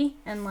neggy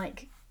and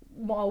like,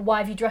 well, why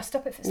have you dressed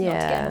up if it's not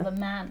to get another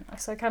man?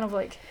 So kind of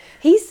like...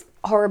 He's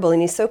horrible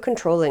and he's so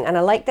controlling, and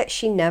I like that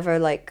she never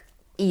like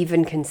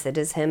even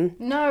considers him.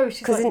 No,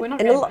 she's like, we're not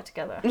getting back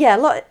together.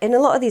 Yeah, in a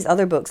lot of these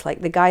other books,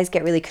 like the guys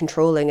get really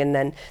controlling, and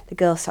then the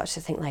girl starts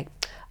to think like,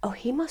 oh,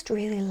 he must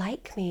really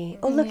like me.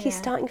 Oh, look, he's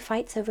starting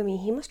fights over me.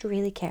 He must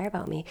really care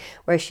about me.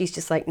 Whereas she's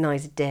just like, no,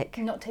 he's a dick.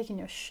 Not taking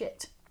your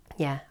shit.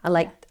 Yeah, I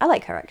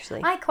like her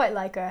actually. I quite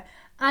like her,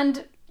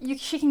 and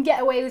she can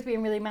get away with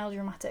being really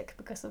melodramatic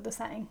because of the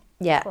setting.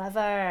 Yeah,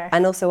 clever.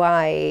 And also,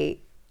 I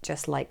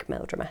just like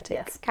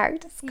melodramatic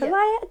characters because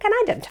I can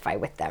identify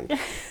with them.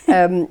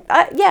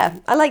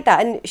 I like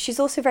that, and she's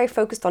also very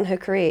focused on her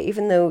career,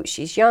 even though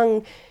she's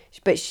young.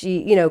 But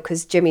she,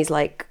 because Jimmy's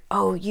like,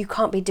 oh, you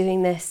can't be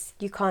doing this.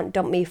 You can't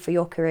dump me for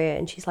your career.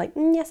 And she's like,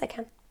 yes, I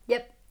can.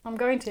 Yep, I'm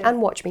going to.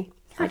 And watch me.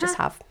 I just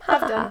have.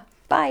 Have done.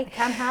 Bye. I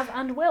can have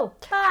and will.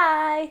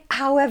 Bye.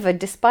 However,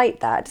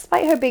 despite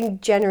her being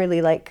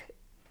generally like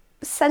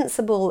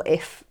sensible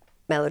if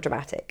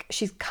melodramatic,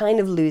 she's kind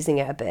of losing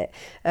it a bit.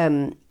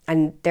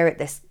 And they're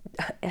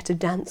at a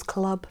dance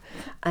club,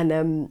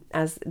 and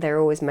as they're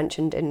always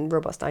mentioned in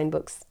Robot Stein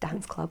books,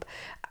 dance club,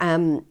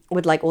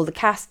 with like all the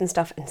cast and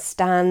stuff, and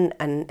Stan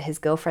and his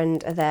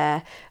girlfriend are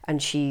there,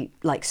 and she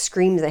like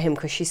screams at him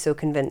because she's so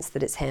convinced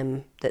that it's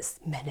him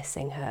that's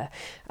menacing her,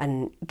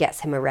 and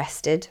gets him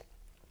arrested.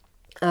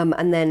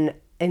 And then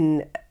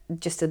in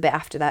just a bit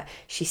after that,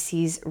 she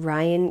sees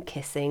Ryan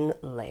kissing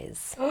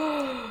Liz.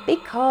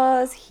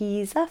 Because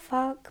he's a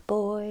fuck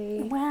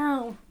boy.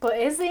 Wow. But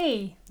is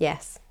he?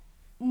 Yes.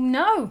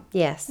 No.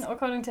 Yes. Not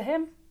according to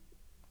him.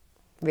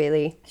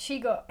 Really? He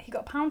got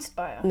pounced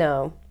by her.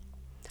 No.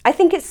 I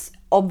think it's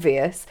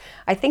obvious.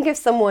 I think if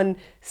someone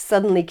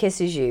suddenly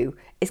kisses you,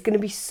 it's going to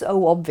be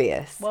so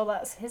obvious. Well,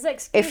 that's his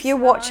excuse. If you're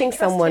and watching I trust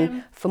someone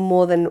him. for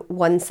more than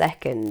 1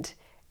 second,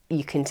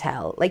 you can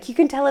tell. Like, you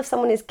can tell if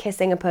someone is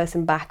kissing a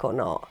person back or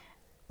not.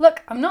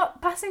 Look, I'm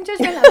not passing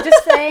judgment. I'm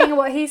just saying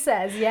what he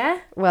says, yeah?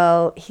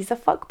 Well, he's a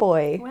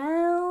fuckboy.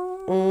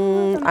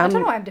 Well, I don't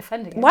know why I'm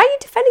defending him. Why are you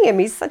defending him?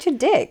 He's such a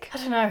dick. I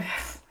don't know.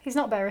 He's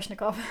not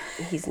Baryshnikov.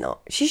 He's not.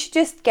 She should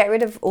just get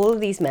rid of all of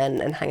these men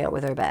and hang out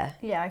with her bear.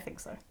 Yeah, I think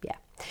so. Yeah.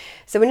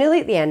 So we're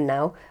nearly at the end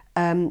now.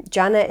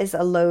 Janet is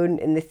alone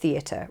in the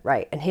theatre,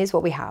 right? And here's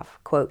what we have.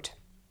 Quote,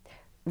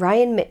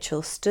 Ryan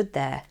Mitchell stood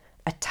there,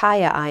 a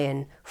tire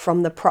iron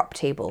from the prop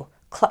table,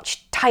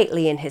 clutched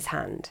tightly in his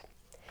hand.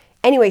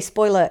 Anyway,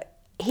 spoiler,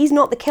 he's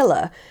not the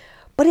killer,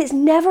 but it's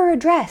never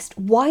addressed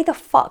why the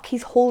fuck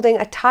he's holding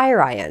a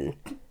tire iron.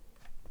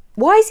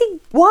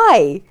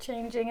 Why?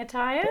 Changing a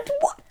tyre?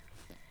 What?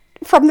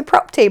 From the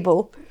prop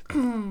table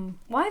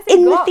Why have they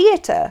in the got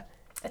theatre.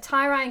 a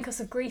tyre iron because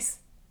of Grease?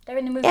 They're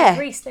in the movie Yeah.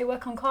 Grease. They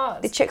work on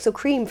cars. The chicks will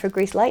cream for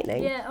Grease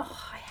Lightning. Yeah.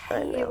 Oh, I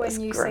hate know, it when it's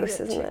you gross,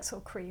 say that isn't it? chicks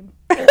will cream.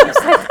 You've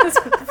said this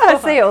before. I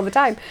say it all the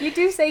time. You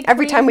do say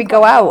Every cream time we go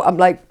quite a out, lot. I'm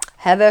like,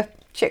 Heather,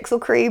 chicks will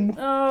cream.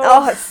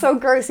 Oh, it's so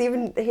gross.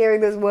 Even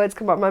hearing those words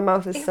come out of my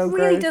mouth is It so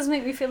really gross. does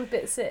make me feel a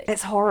bit sick.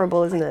 It's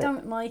horrible, isn't I it?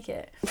 don't like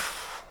it.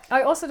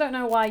 I also don't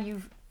know why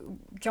you've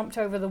jumped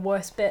over the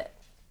worst bit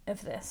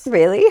of this.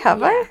 Really? Have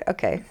Yeah. I?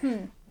 Okay.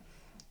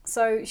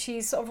 So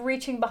she's sort of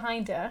reaching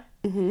behind her,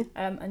 Mm-hmm.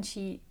 and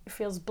she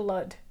feels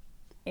blood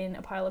in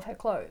a pile of her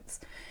clothes.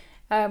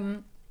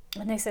 And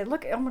they say,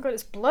 "Look, oh my god,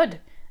 it's blood.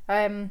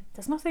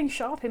 There's nothing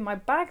sharp in my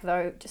bag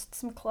though, just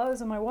some clothes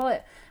and my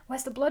wallet.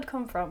 Where's the blood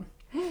come from?"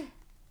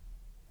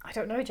 "I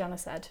don't know," Jana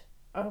said.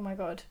 Oh my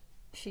god.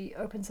 She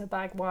opens her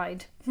bag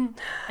wide and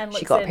looks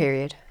She got a in.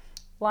 period.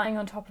 Lying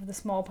on top of the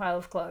small pile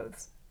of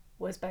clothes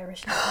was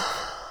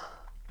Baryshnikov.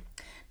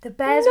 The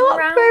bear's Not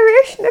round,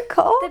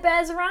 Baryshnikov. the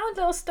bear's round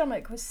little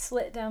stomach was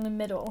slit down the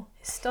middle.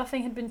 His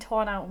stuffing had been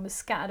torn out and was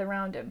scattered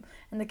around him,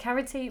 and the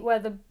cavity where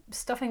the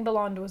stuffing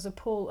belonged was a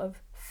pool of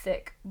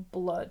thick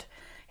blood.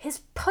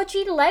 His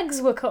pudgy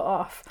legs were cut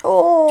off.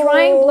 Oh.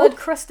 Drying blood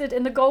crusted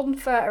in the golden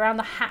fur around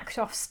the hacked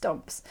off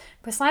stumps.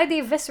 Beside the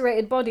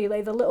eviscerated body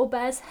lay the little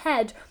bear's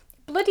head,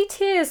 bloody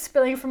tears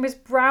spilling from his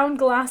brown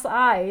glass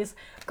eyes.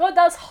 God,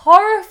 that's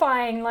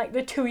horrifying, like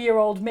the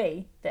 2-year-old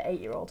me. The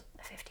 8-year-old.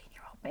 The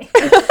 15-year-old me.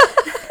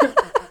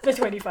 The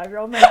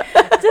 25-year-old me.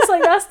 Just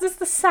like, that's just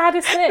the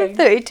saddest thing.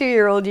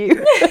 32-year-old you. I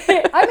mean,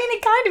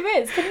 it kind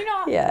of is. Can you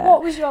not? Yeah.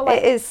 What was your, like...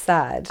 It is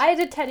sad. I had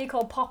a teddy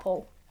called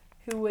Popple,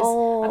 who was,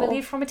 Oh. I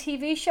believe, from a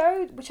TV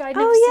show, which I'd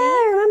never Oh, seen. yeah,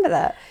 I remember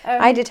that.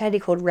 I had a teddy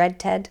called Red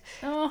Ted.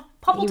 Oh,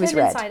 Popple He was turned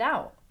red. inside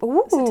out.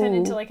 Ooh. So turned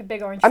into like a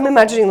big orange I'm football.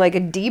 imagining like a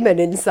demon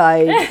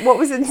inside. What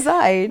was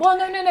inside? Well,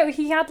 no.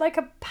 He had like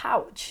a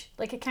pouch,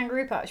 like a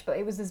kangaroo pouch, but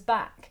it was his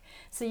back.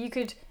 So you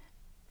could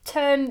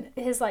turn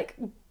his like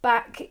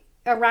back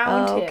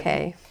around Oh, him.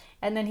 okay.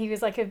 And then he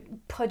was like a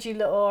pudgy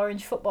little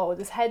orange football with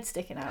his head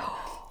sticking out.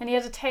 And he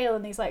had a tail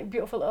and these like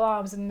beautiful little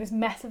arms and this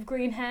meth of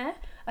green hair.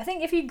 I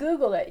think if you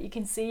Google it, you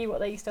can see what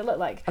they used to look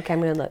like. Okay, I'm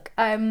going to look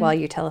while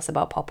you tell us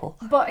about Popple.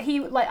 But he,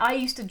 like, I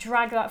used to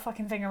drag that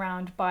fucking thing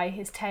around by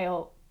his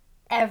tail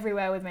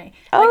everywhere with me.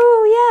 Like,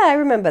 Oh, yeah, I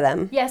remember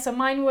them. yeah, so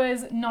mine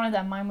was none of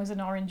them. Mine was an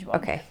orange one.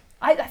 Okay.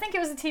 I think it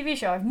was a TV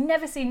show. I've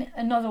never seen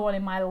another one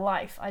in my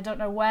life. I don't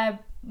know where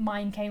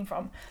mine came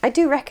from. I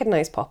do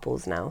recognise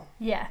Popples now.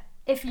 Yeah.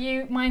 If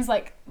you, mine's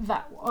like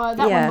that.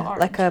 That Yeah, one. Orange.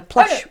 like a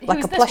plush- he like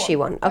was a this plushy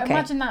one. Okay.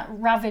 Imagine that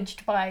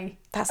ravaged by.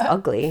 That's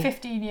ugly.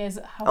 15 years.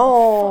 How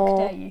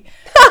Oh. the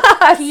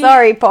fuck dare you?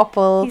 Sorry,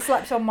 Popple. He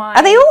slept on my.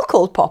 Are they all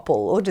called Popple,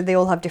 or do they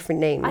all have different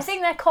names? I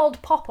think they're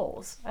called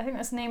Popples. I think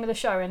that's the name of the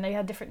show, and they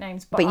had different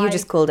names. But you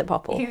just called it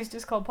Popple. He was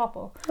just called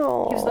Popple.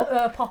 Aw. He was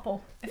the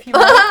Popple, if you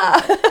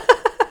will.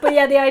 But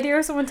yeah, the idea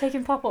of someone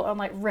taking Popple and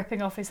like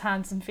ripping off his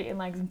hands and feet and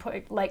legs and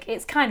putting, like,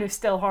 it's kind of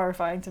still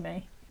horrifying to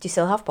me. Do you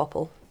still have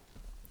Popple?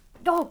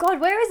 Oh God,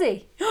 where is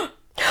he?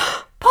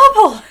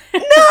 Popple!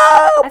 No,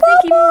 I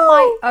think he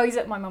might. Oh, he's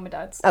at my mum and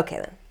dad's. Okay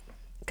then.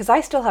 Because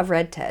I still have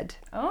Red Ted.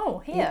 Oh,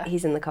 here.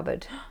 He's in the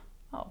cupboard.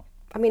 Oh,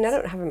 I mean, I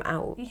don't have him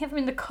out you have him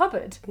in the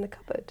cupboard. in the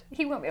cupboard.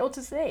 He won't be able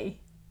to see.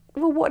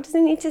 Well, what does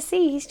he need to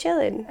see? He's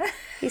chilling.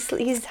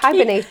 He's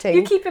hibernating.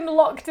 You keep him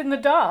locked in the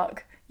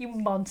dark, you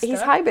monster.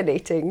 He's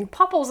hibernating.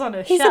 Popple's on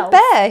a He's shelf. a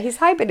bear. He's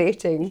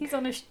hibernating. He's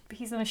on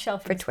a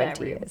shelf For in his spare 20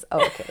 room. years.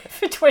 Oh, okay.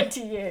 For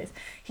 20 years.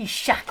 He's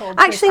shackled.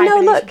 to his Actually, no,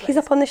 hibernation look. He's place.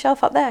 up on the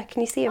shelf up there.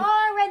 Can you see him?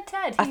 Oh, Red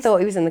Ted. I thought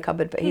he was in the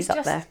cupboard, but he's up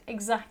just there.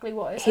 exactly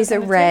what it He's says a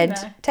on the tin red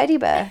there. teddy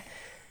bear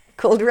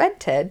called Red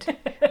Ted.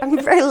 I'm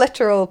a very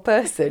literal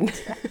person.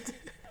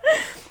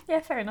 Yeah,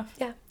 fair enough.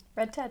 Yeah.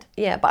 Red Ted.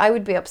 Yeah, but I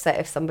would be upset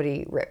if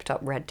somebody ripped up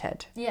Red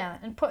Ted. Yeah,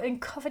 and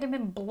covered him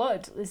in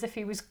blood as if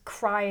he was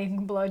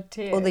crying blood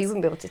tears. Although you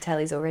wouldn't be able to tell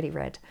he's already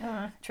red.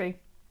 True.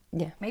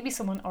 Yeah. Maybe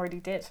someone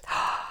already did.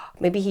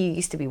 Maybe he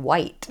used to be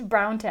white.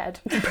 Brown Ted.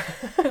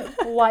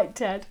 White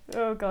Ted.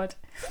 Oh, God.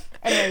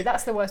 Anyway,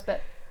 that's the worst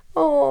bit.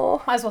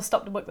 Oh, Might as well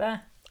stop the book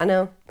there. I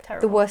know.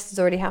 Terrible. The worst has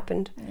already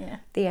happened. Yeah.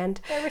 The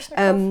end.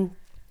 Baryshnikov.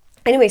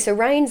 Anyway, so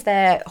Ryan's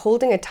there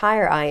holding a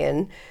tire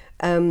iron,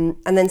 and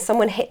then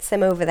someone hits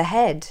him over the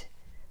head.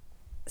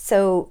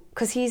 So,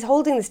 because he's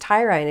holding this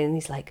tire iron and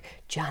he's like,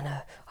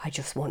 Jana, I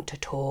just want to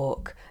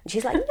talk. And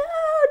she's like, no,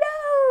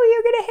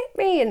 you're going to hit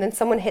me. And then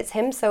someone hits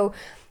him. So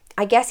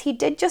I guess he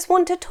did just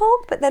want to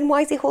talk, but then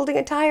why is he holding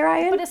a tire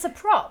iron? But it's a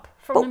prop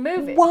from the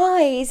movie.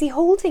 Why is he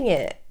holding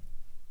it?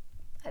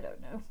 I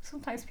don't know.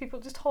 Sometimes people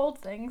just hold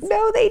things.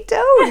 No, they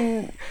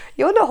don't.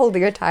 You're not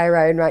holding a tire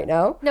iron right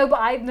now. No, but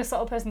I'm the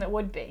sort of person that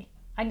would be.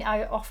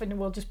 I often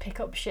will just pick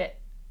up shit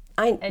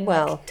and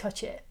like,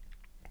 touch it.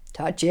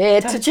 Touch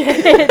it. Touch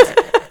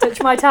it.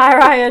 Touch my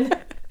tire iron.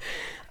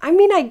 I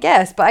mean, I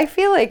guess, but I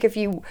feel like if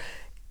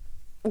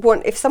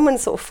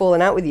someone's sort of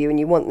fallen out with you and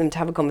you want them to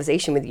have a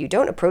conversation with you,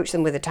 don't approach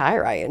them with a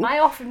tire iron. I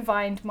often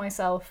find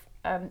myself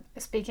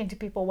speaking to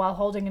people while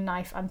holding a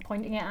knife and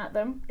pointing it at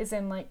them, as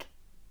in like,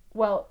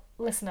 well,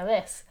 listen to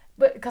this.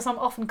 But because I'm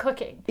often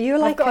cooking,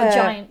 I've got a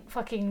giant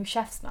fucking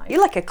chef's knife.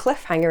 You're like a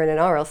cliffhanger in an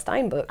R.L.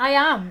 Stein book. I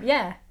am,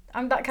 yeah.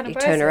 I'm that kind of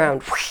person. You turn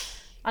around.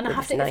 And I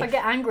have to, if I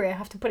get angry, I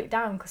have to put it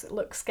down because it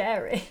looks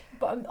scary.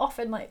 But I'm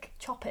often like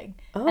chopping,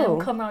 and I'll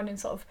come around and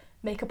sort of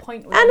make a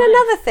point with and the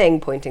another thing,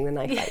 pointing the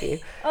knife at you.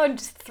 Oh, and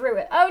just threw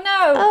it. Oh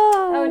no!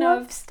 Oh no!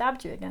 I've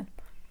stabbed you again.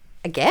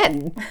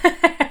 Again?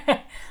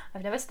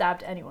 I've never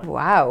stabbed anyone.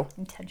 Wow.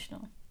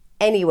 Intentionally.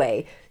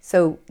 Anyway,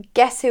 so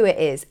guess who it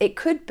is? It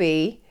could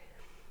be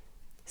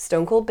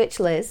Stone Cold Bitch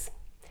Liz.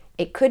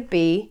 It could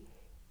be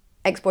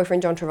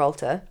ex-boyfriend John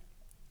Travolta.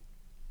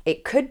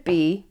 It could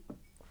be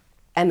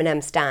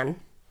Eminem Stan.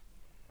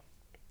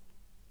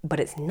 But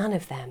it's none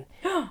of them.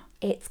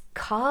 It's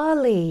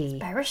Carly.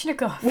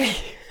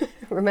 Baryshnikov.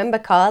 Remember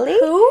Carly?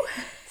 Who?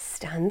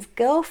 Stan's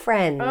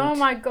girlfriend. Oh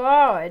my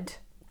god.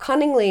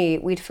 Cunningly,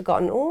 we'd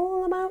forgotten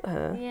all about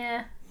her.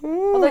 Yeah.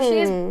 Although she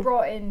is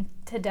brought in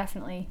to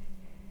definitely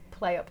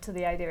play up to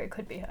the idea it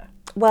could be her.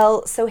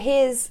 Well, so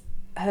here's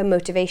her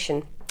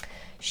motivation.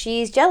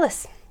 She's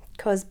jealous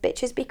because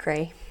bitches be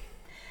cray.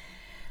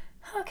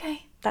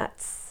 Okay.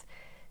 That's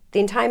the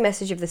entire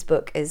message of this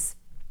book is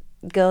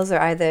girls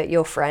are either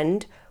your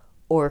friend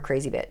or a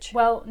crazy bitch.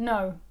 Well,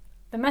 no.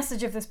 The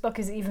message of this book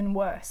is even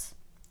worse.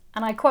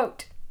 And I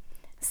quote,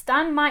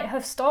 Stan might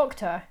have stalked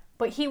her,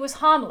 but he was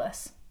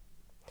harmless.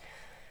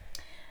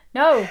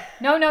 No,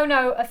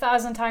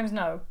 1,000 times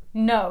no.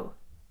 No.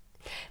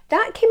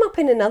 That came up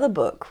in another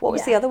book. What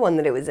was the other one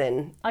that it was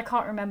in? I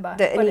can't remember.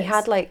 And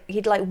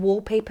he'd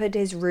wallpapered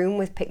his room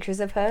with pictures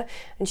of her,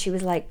 and she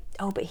was like,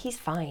 oh, but he's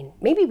fine.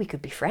 Maybe we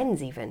could be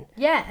friends even.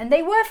 Yeah, and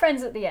they were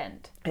friends at the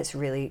end. It's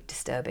really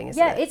disturbing,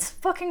 isn't it? Yeah, it's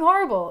fucking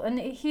horrible. And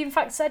he in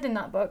fact said in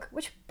that book,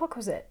 which book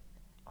was it?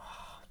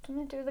 Oh,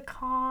 didn't it do the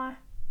car?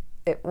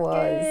 It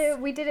was. Yeah,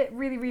 we did it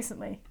really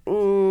recently.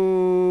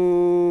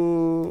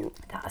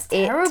 That's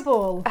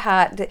terrible.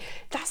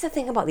 That's the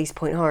thing about these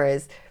point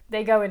horrors.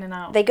 They go in and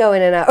out. They go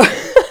in and out.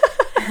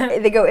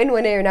 They go in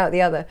one ear and out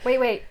the other.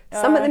 Wait.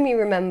 Some of them you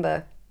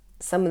remember.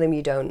 Some of them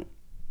you don't.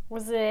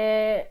 Was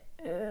it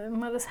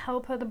Mother's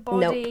Helper, the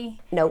body?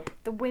 Nope.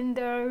 The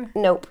window?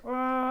 Nope.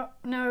 No,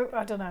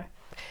 I don't know.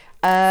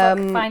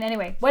 Fine,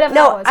 anyway. Whatever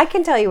that was. I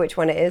can tell you which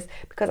one it is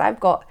because I've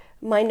got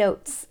my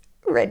notes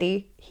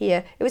ready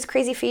here. It was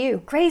Crazy for You.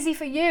 Crazy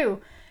for You.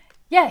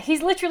 Yeah,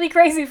 he's literally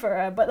crazy for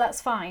her, but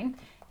that's fine.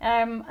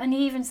 And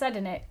he even said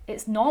in it,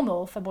 it's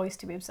normal for boys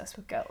to be obsessed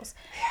with girls.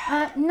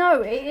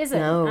 No, it isn't.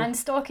 No. And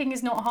stalking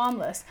is not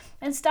harmless.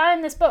 And Stan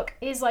in this book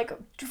is like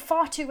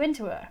far too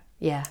into her.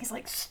 Yeah. He's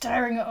like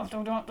staring at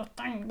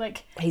her,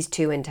 like... He's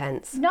too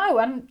intense. No,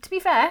 and to be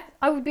fair,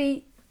 I would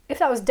be, if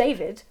that was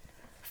David,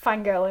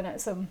 fangirling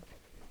at some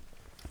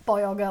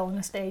boy or girl on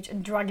a stage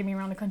and dragging me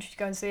around the country to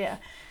go and see her,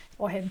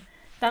 or him,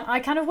 then I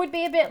kind of would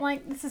be a bit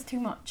like, this is too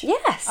much.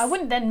 Yes. I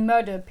wouldn't then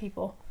murder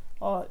people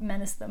or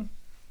menace them.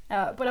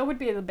 But I would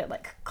be a little bit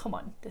like, come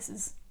on, this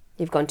is...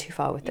 You've gone too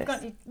far with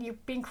this. You're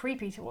being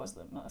creepy towards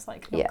them. That's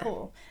like not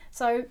cool.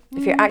 So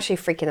if you're actually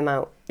freaking them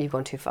out, you've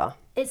gone too far.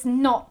 It's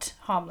not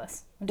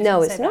harmless.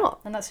 No, it's not.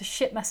 And that's a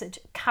shit message.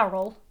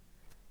 Carol,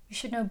 you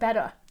should know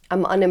better.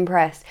 I'm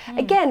unimpressed.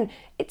 Again,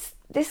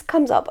 this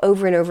comes up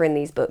over and over in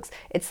these books.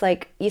 It's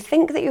like you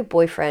think that your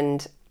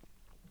boyfriend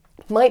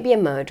might be a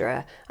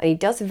murderer and he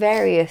does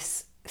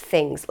various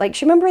things. Like,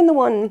 do you remember in the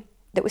one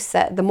that was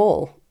set at the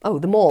mall? Oh,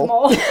 the mall. The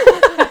mall.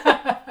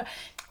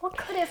 What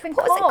could it have been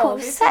What called?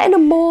 was it called? Set in a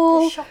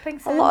mall. The shopping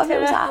centre. A lot of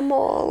it was at a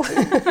mall.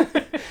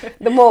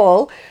 The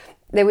mall.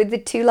 They were the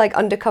two like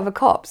undercover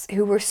cops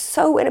who were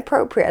so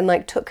inappropriate and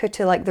like took her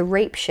to like the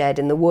rape shed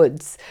in the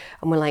woods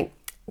and were like,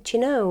 do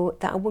you know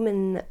that a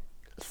woman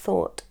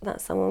thought that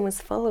someone was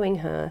following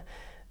her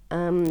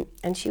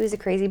And she was a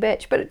crazy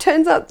bitch. But it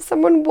turns out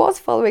someone was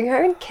following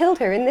her and killed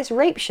her in this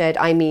rape shed,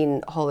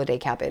 holiday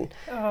cabin.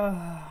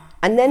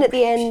 And then at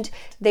the end,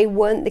 they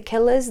weren't the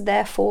killers,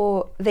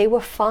 therefore they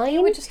were fine. They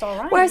were just all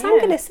right, Whereas I'm yeah.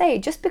 going to say,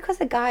 just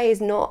because a guy is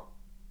not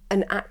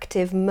an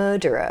active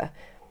murderer,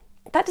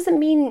 that doesn't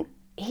mean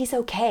he's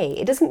okay.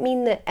 It doesn't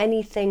mean that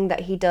anything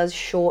that he does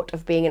short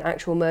of being an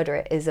actual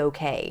murderer is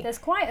okay. There's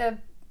quite a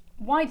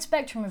wide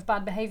spectrum of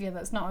bad behaviour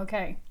that's not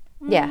okay.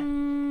 Yeah.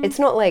 It's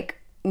not like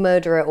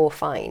murderer or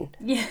fine.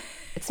 Yeah.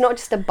 It's not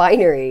just a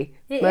binary.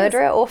 It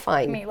Murderer or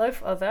fine.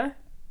 Meatloaf, other.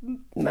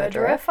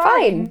 Murderer,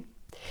 fine.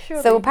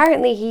 Surely. So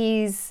apparently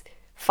he's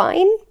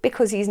fine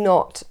because he's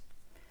not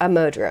a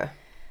murderer.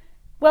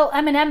 Well,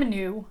 Eminem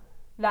knew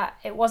that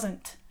it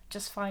wasn't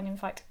just fine, in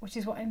fact, which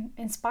is what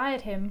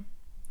inspired him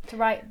to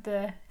write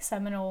the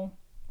seminal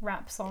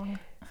rap song.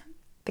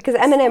 Because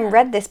Eminem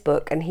read this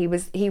book and he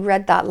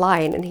read that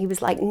line and he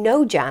was like,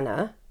 "No,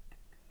 Jana,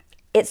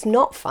 it's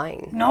not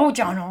fine." No,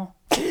 Jono.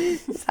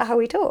 Is that how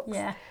he talks?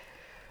 Yeah.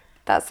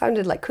 That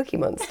sounded like Cookie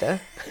Monster.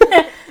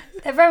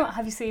 They're very much,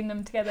 have you seen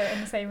them together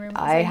in the same room at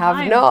the I same have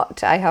time?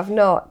 not. I have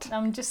not.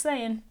 I'm just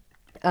saying.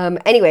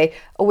 Anyway,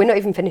 we're not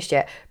even finished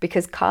yet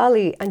because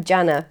Carly and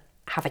Jana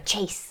have a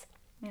chase.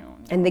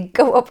 And they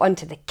go up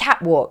onto the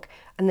catwalk.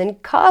 And then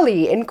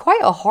Carly, in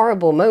quite a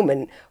horrible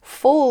moment,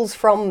 falls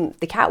from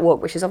the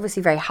catwalk, which is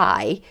obviously very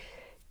high,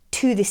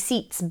 to the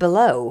seats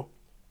below.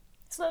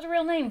 Is that a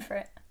real name for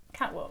it?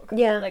 Catwalk?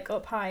 Yeah. Like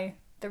up high,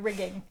 the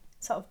rigging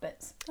sort of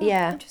bits. Oh,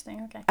 Yeah.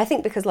 Interesting, okay. I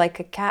think because like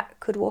a cat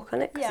could walk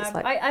on it. 'Cause Yeah, it's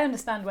like, I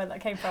understand where that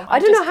came from. I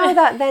don't know how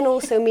that then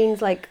also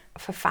means like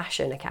for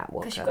fashion a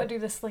catwalk. Because you've got to do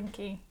the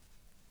slinky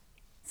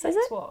sex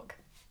it? walk.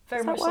 Very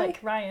Is that much why? like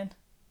Ryan.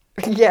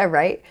 Yeah,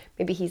 right.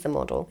 Maybe he's a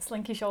model.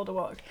 Slinky shoulder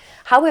walk.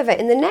 However,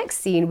 in the next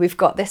scene, we've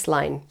got this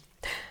line.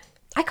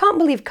 "I can't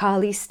believe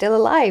Carly's still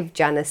alive,"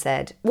 Jana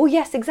said. Well,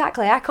 yes,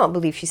 exactly. I can't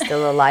believe she's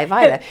still alive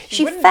either.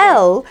 She wouldn't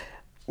fell.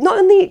 Not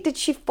only did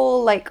she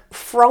fall like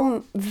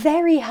from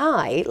very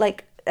high,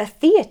 like a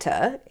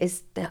theatre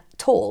is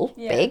tall,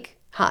 Yeah. big,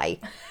 high.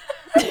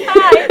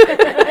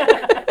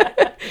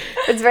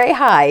 It's very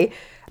high.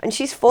 And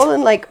she's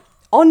fallen like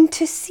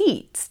onto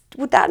seats.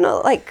 Would that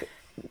not like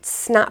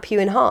snap you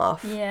in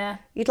half? Yeah.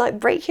 You'd like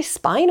break your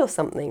spine or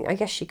something. I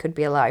guess she could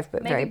be alive,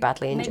 but very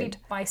badly injured. Maybe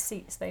by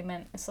seats they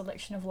meant a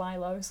selection of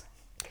Lilos.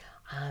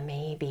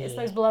 Maybe. It's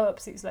those blow-up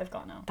seats they've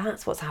got now.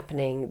 That's what's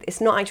happening. It's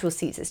not actual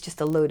seats, it's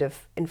just a load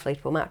of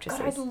inflatable mattresses.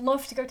 God, I'd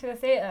love to go to the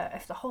theatre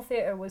if the whole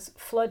theatre was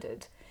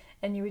flooded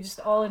and you were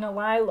just all in a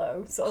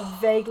Lilo, sort of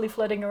vaguely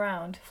floating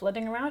around,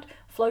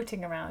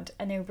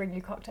 and they would bring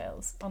you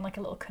cocktails on like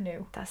a little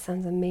canoe. That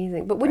sounds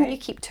amazing. But wouldn't you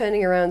keep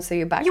turning around so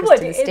your back You was would.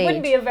 to the It stage?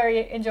 wouldn't be a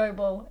very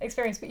enjoyable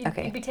experience, but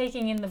Okay. you'd be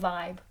taking in the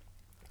vibe.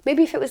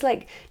 Maybe if it was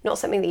like not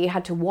something that you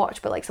had to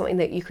watch, but like something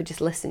that you could just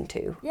listen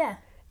to. Yeah.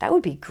 That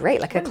would be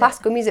great. Like a Wouldn't it?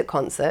 classical music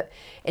concert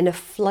in a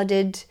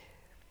flooded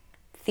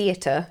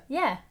theatre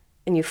Yeah.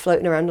 and you're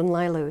floating around on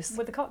Lilos.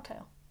 With a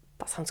cocktail.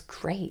 That sounds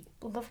great.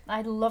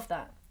 I'd love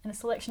that. And a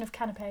selection of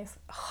canapes.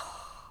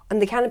 And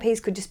the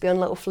canapes could just be on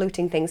little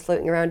floating things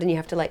floating around and you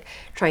have to like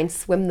try and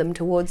swim them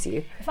towards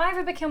you. If I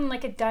ever become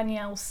like a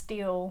Danielle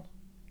Steele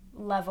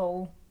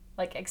level,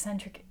 like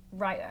eccentric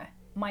writer,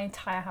 my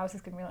entire house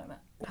is going to be like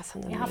that. That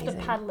sounds You amazing. have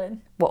to paddle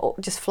in. What,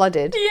 just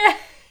flooded? Yeah.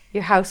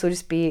 Your house will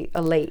just be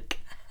a lake.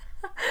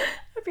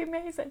 That'd be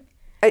amazing.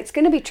 It's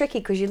going to be tricky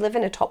because you live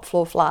in a top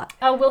floor flat.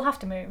 Oh, we'll have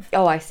to move.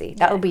 Oh, I see.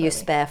 That'll be your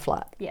clearly. spare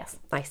flat. Yes.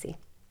 I see.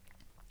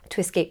 To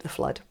escape the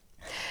flood.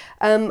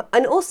 And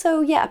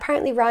also, yeah,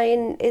 apparently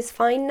Ryan is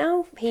fine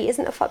now. He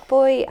isn't a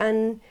fuckboy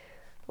and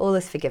all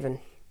is forgiven.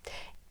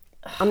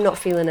 I'm not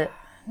feeling it.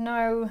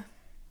 No.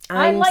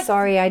 I'm like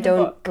sorry, I the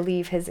don't book.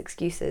 believe his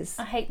excuses.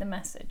 I hate the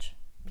message.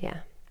 Yeah.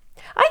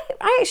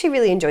 I actually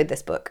really enjoyed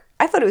this book.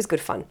 I thought it was good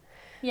fun.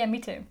 Yeah, me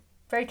too.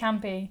 Very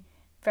campy,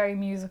 very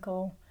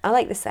musical, I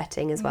like the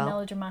setting as well.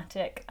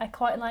 melodramatic. I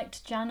quite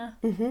liked Jana,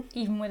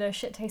 even with her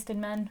shit-tasting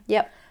men.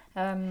 Yep.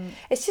 Um,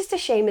 It's just a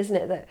shame, isn't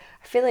it, that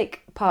I feel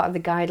like part of the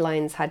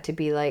guidelines had to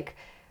be like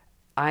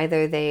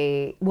either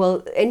they, well,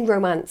 in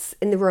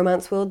the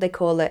romance world, they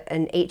call it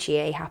an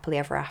HEA, happily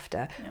ever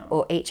after,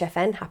 or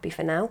HFN, happy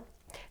for now.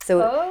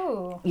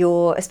 So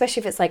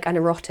especially if it's like an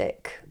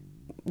erotic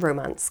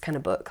romance kind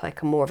of book,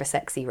 like a more of a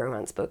sexy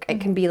romance book,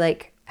 it can be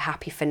like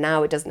happy for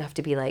now. It doesn't have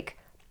to be like,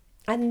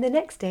 and the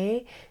next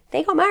day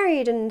they got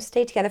married and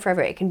stayed together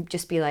forever. It can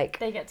just be like,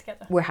 they get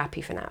together. we're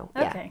happy for now.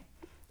 Yeah. Okay.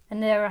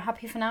 And they're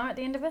happy for now at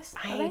the end of this?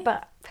 are they?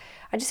 But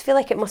I just feel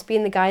like it must be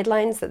in the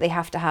guidelines that they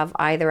have to have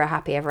either a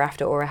happy ever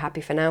after or a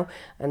happy for now,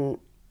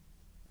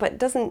 but it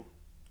doesn't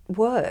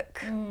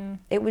work.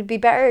 It would be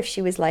better if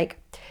she was like,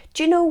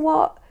 do you know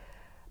what?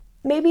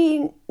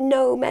 Maybe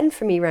no men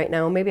for me right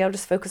now. Maybe I'll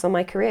just focus on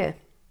my career.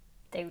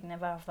 They would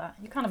never have that.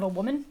 You're kind of a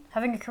woman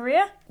having a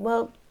career.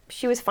 Well,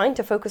 she was fine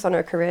to focus on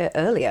her career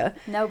earlier.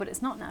 No, but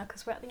it's not now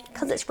because we're at the end.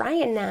 Because it's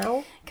Ryan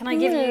now. Can I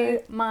give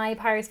you my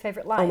Pirate's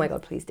favourite line? Oh my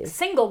god, please do.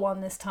 Single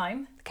one this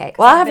time. Okay.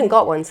 Well, I haven't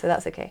got one, so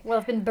that's okay. Well,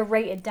 I've been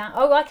berated down.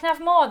 Oh, I can have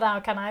more now,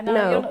 can I?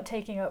 No, you're not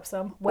taking up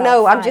some. Well,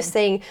 no, fine. I'm just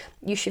saying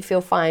you should feel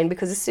fine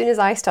because as soon as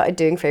I started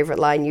doing favourite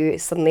line, you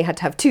suddenly had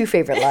to have 2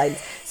 favourite lines.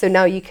 So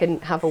now you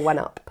can have a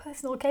 1-up.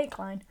 Personal cake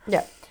line.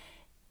 Yeah.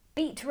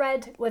 Beat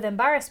red with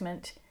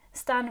embarrassment,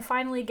 Stan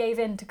finally gave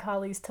in to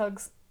Carly's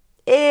tugs.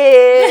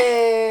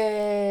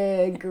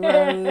 Ew,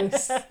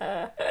 gross.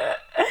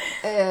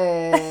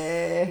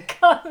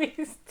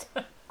 Carly's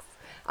tugs.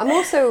 I'm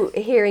also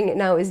hearing it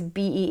now as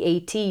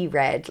BEAT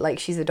red, like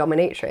she's a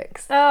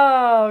dominatrix.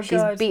 Oh,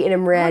 She's God. beating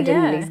him red Oh,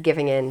 yeah. and he's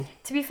giving in.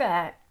 To be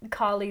fair,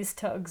 Carly's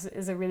Tugs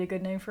is a really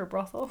good name for a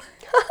brothel.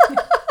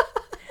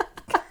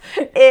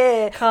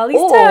 Carly's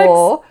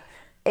or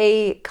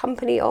a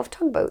company of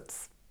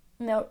tugboats.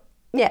 No.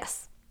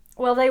 Yes.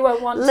 Well, they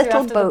won't want Little to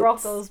after the boats.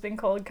 brothel's been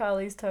called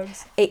Carly's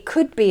Tugs. It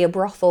could be a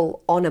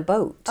brothel on a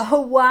boat.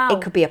 Oh, wow.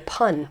 It could be a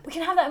pun. We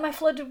can have that in my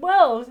flooded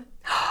world.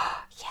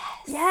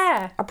 Yes.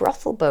 Yeah. A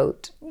brothel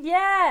boat.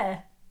 Yeah.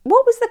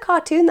 What was the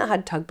cartoon that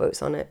had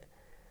tugboats on it?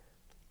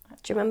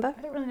 Do you remember?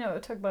 I don't really know what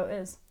a tugboat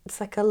is.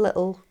 It's like a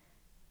little...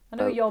 I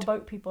know Boat. you're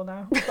boat people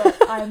now, but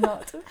I'm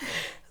not.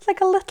 It's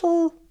like a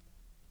little...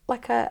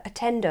 Like a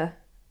tender.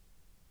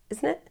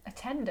 Isn't it? A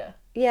tender?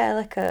 Yeah,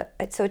 like a...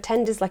 So a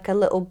tender's like a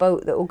little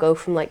boat that will go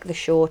from like the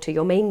shore to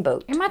your main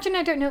boat. Imagine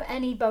I don't know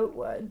any boat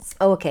words.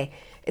 Oh, okay.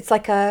 It's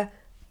like a...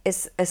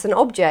 It's an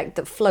object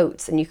that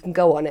floats and you can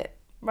go on it.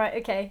 Right,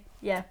 okay.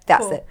 Yeah.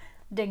 That's cool. it.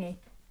 Dinghy.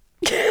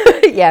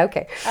 Yeah,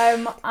 okay.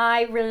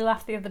 I really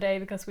laughed the other day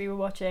because we were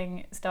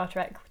watching Star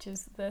Trek, which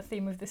is the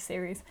theme of this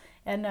series,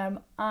 and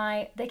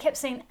they kept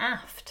saying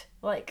aft,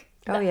 like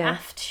the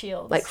aft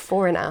shields. Like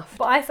fore and aft.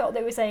 But I thought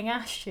they were saying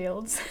ash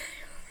shields.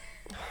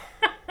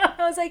 I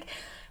was like,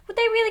 would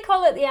they really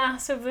call it the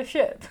ass of the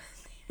ship?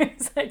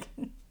 It's like,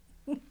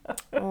 no,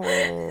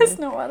 that's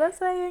not what they're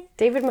saying.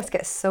 David must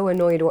get so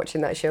annoyed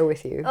watching that show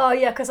with you. Oh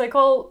yeah, because I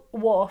call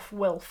Worf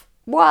Wilf.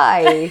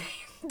 Why?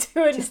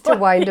 Just to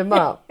wind him you.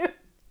 up.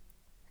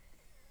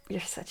 You're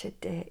such a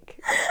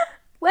dick.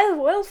 Where's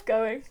Wilf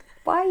going?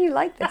 Why are you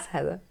like this,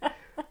 Heather?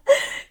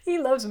 He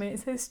loves me.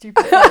 It's his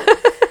stupid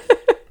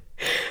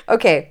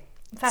Okay.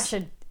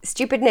 fashion.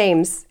 Stupid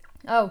names.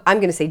 Oh. I'm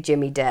going to say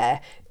Jimmy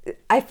Dare.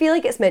 I feel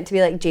like it's meant to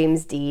be like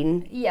James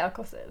Dean, Yeah, of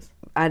course it is.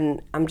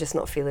 and I'm just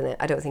not feeling it.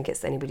 I don't think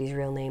it's anybody's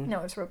real name.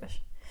 No, it's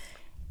rubbish.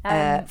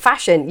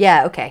 Fashion.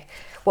 Yeah, okay.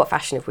 What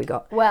fashion have we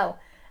got? Well,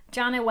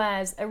 Jana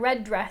wears a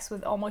red dress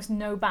with almost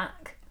no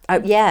back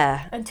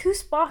Yeah. and 2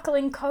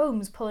 sparkling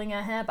combs pulling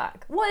her hair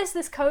back. What is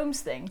this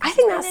combs thing? I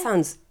think that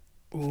sounds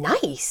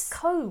nice.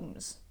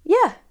 Combs.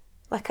 Yeah,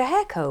 like a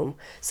hair comb.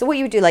 So what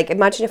you would do, like,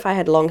 imagine if I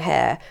had long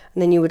hair,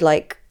 and then you would,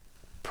 like,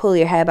 pull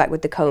your hair back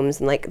with the combs,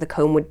 and, like, the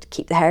comb would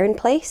keep the hair in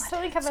place. I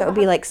don't think I've So it ever would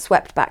be, had- like,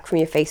 swept back from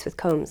your face with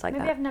combs like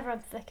Maybe that. I've never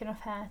had thick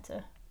enough hair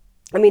to...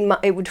 I mean,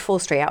 it would fall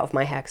straight out of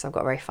my hair because I've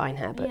got very fine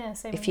hair, but Yeah,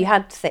 same if with you me.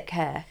 had thick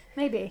hair...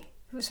 Maybe.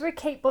 It was very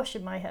Kate Bush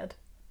in my head.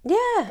 Yeah,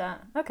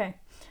 That. Okay.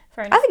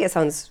 Fair I enough. think it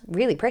sounds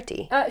really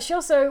pretty. She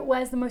also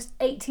wears the most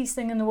 80s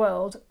thing in the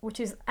world, which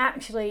is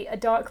actually a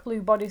dark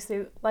blue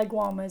bodysuit, leg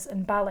warmers,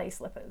 and ballet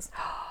slippers.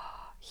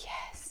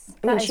 Yes. I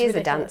That mean, is she's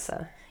ridiculous. a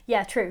dancer.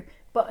 Yeah, true.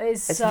 But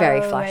it's It's so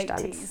very flash 80s.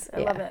 dance, I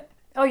love yeah. it.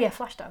 Oh yeah,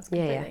 flash dance Yeah,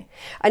 completely. yeah.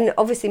 And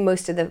obviously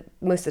most of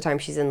the time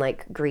she's in,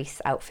 like,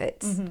 Grease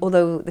outfits, Mm-hmm.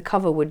 although the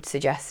cover would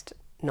suggest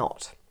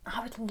not,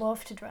 I would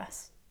love to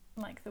dress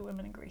like the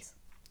women in Greece.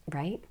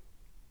 right?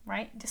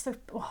 Right? Just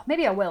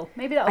maybe I will.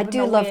 Maybe that'll I be do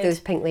my love weird those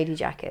pink lady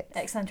jackets.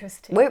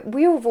 eccentricity.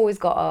 We've always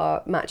got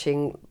our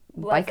matching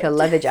Leather. biker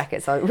leather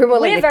jackets on. We're more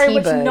like We're the very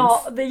much T-Birds.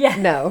 not the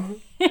No.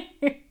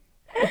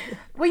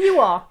 Well, you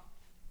are.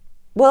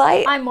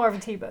 Well, I'm more of a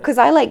T-bird. because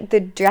I like the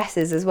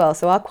dresses as well,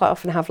 so I'll quite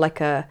often have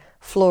like a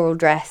floral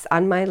dress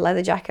and my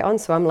leather jacket on,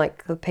 so I'm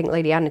like the pink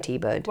lady and a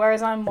T-bird.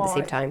 Whereas I'm more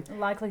same time.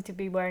 likely to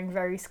be wearing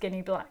very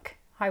skinny black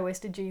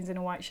high-waisted jeans and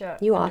a white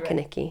shirt. You are under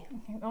it. Kaneki.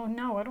 Oh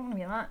no, I don't want to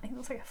be that. He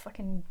looks like a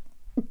fucking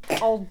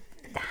old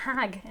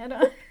hag. I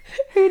don't.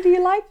 Who do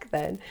you like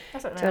then? I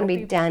don't know. Do you want to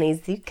be Danny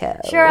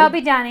Zuko? Sure, I'll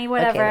be Danny.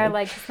 Whatever. then.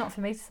 Like it's not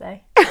for me to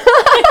say.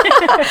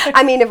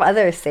 I mean, if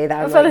others say that,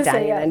 I'm If like others say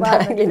Danny, it, then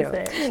well, I'm you gonna know,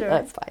 say it, sure.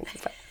 that's fine.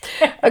 That's fine.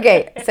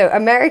 Okay, so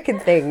American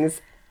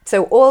things.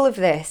 So all of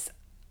this,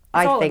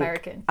 I all think,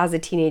 American. as a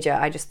teenager,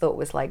 I just thought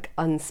was like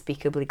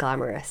unspeakably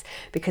glamorous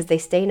because they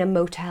stay in a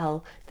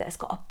motel that has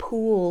got a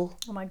pool.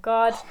 Oh my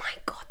god. Oh my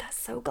god, that's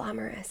so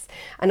glamorous.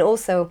 And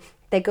also,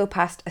 they go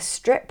past a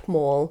strip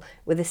mall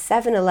with a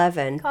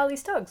 7-Eleven.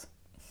 Carly's Tugs.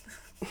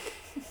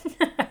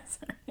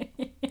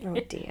 Oh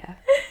dear.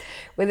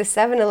 With a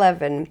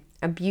 7-Eleven,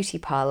 a beauty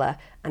parlour,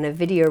 and a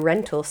video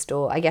rental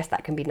store. I guess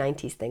that can be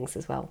 90s things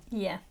as well.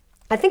 Yeah.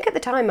 I think at the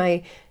time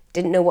I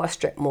didn't know what a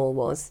strip mall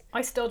was.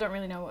 I still don't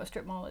really know what a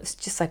strip mall is. It's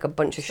just like a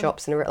bunch of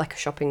shops and like a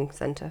shopping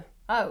centre.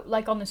 Oh,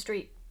 like on the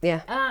street.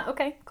 Yeah.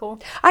 Okay, cool.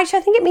 Actually,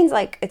 I think it means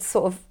like it's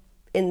sort of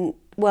in.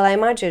 Well,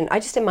 I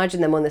just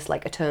imagine them on this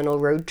like eternal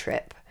road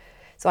trip.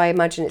 So I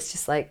imagine it's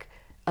just like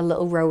a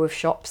little row of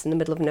shops in the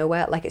middle of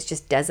nowhere. Like it's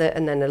just desert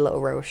and then a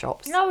little row of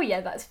shops. Oh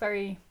yeah, that's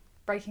very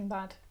Breaking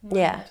Bad. in my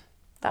Yeah, head.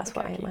 that's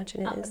what I Albuquerque.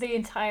 imagine it is. The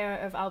entire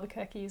of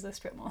Albuquerque is a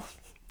strip mall.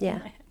 in Yeah,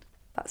 my head.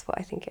 that's what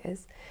I think it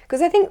is.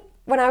 Because I think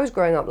when I was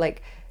growing up,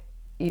 like,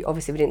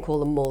 obviously we didn't call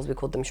them malls, we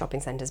called them shopping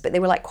centres, but they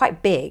were like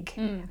quite big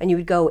and you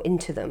would go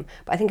into them.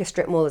 But I think a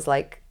strip mall is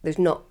like, it's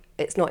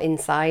not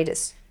inside,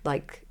 it's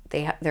like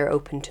they're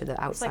open to the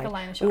outside. like a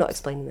line of I'm not shops.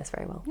 explaining this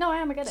very well. No, I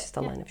am. I get It's it. just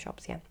a yeah. line of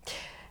shops, yeah.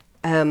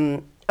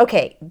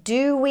 Okay,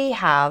 do we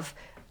have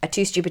a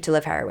Too Stupid to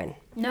Live heroine?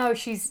 No,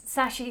 she's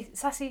sassy,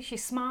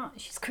 she's smart,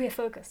 she's career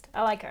focused.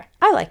 I like her.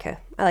 I like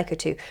her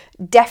too.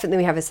 Definitely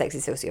we have a sexy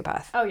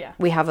sociopath. Oh yeah.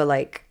 We have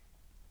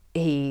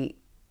he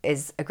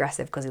is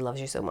aggressive because he loves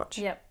you so much.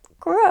 Yep.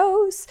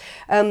 Gross.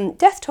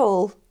 Death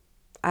toll,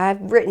 I've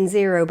written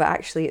 0, but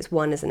actually it's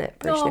 1, isn't it?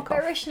 No, Baryshnikov.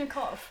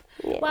 Baryshnikov.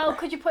 Yeah. Well,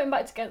 could you put him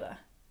back together?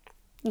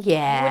 He wouldn't be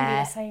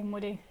Yeah, the same,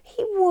 would he?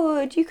 he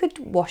would. You could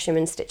wash him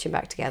and stitch him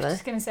back I together.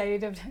 was gonna say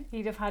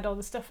he'd have had all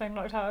the stuffing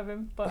knocked out of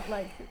him, but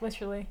like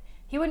literally,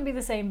 he wouldn't be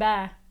the same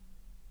bear.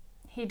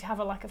 He'd have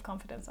a lack of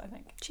confidence, I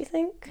think. Do you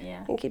think? Yeah.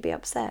 I think he'd be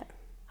upset.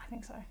 I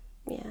think so.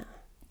 Yeah.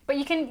 But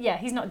you can, yeah,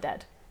 he's not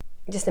dead.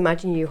 Just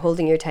imagine you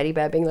holding your teddy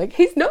bear being like,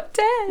 he's not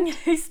dead.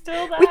 He's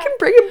still there. We can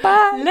bring him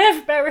back.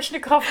 Live,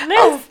 Baryshnikov,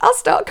 live! I'll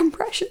start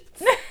compressions.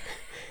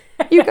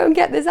 You go and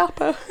get the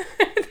zapper.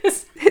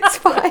 It's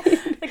fine.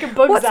 Like a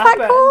bug What's zapper.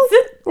 that called?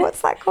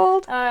 What's that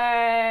called?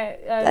 A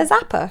A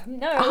zapper?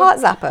 no. A heart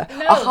zapper?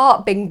 No. A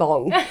heart bing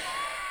bong?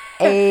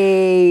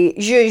 A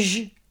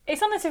zhuzh?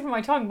 It's on the tip of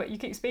my tongue, but you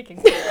keep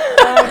speaking.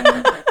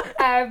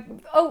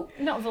 Oh,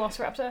 not a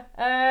velociraptor.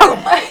 Oh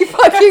my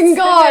fucking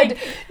god!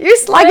 You're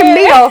slagging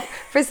me off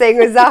for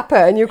saying a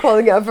zapper and you're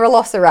calling it a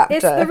velociraptor.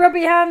 It's the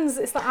rubby hands.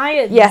 It's the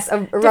iron. Yes, a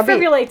rubby,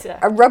 defibrillator.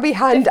 a rubby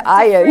hand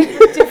iron.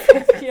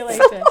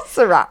 Defibrillator.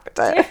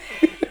 Velociraptor.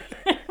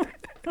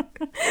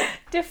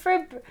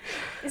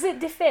 Is it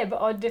defib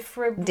or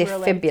defibrillator?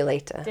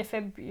 Defibrillator.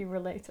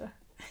 Defibrillator.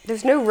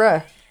 There's no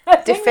r. I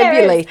think there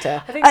is.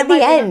 Defibrillator. I think At there the might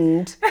be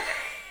end.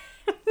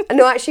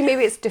 No, actually,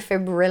 maybe it's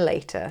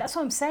defibrillator. That's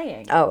what I'm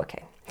saying. Oh,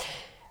 okay.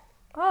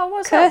 Oh,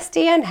 what's that?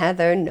 Kirsty and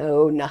Heather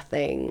know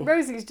nothing.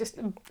 Rosie's just.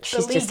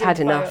 She's just beleaguered had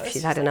by enough. us.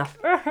 She's had enough.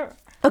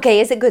 Okay,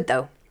 is it good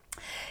though?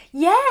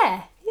 Yeah.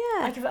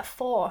 Yeah. I give it a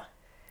 4.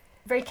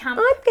 Very camp.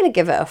 I'm gonna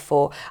give it a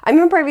 4. I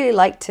remember I really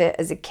liked it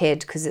as a kid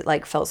because it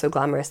like felt so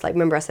glamorous. Like,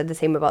 remember I said the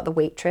same about The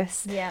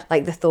Waitress? Yeah.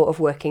 Like the thought of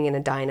working in a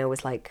diner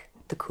was like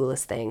the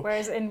coolest thing.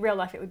 Whereas in real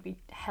life it would be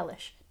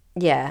hellish.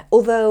 Yeah.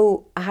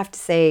 Although I have to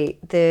say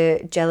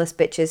the jealous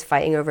bitches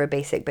fighting over a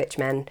basic bitch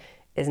man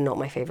is not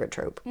my favourite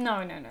trope. No.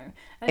 And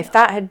If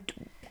that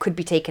could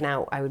be taken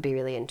out, I would be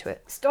really into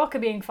it. stalker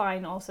being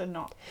fine, also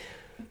not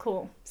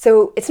cool.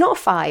 So it's not a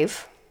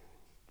 5,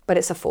 but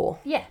it's a 4.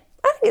 Yeah.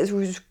 I think it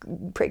was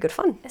pretty good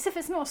fun. As if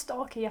it's not a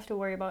stalker you have to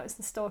worry about, it's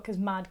the stalker's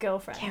mad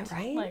girlfriend. Yeah,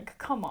 right? Like,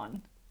 come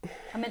on.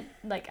 I meant,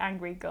 like,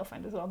 angry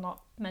girlfriend as well,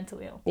 not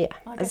mentally ill. Yeah,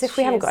 I as guess if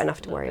we she haven't is got enough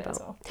a to little worry bit as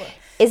about. well, but-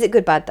 Is it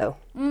good bad though?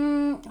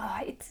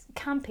 It's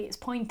campy, it's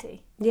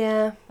pointy.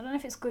 Yeah. I don't know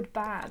if it's good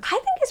bad. I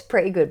think it's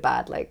pretty good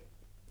bad. Like,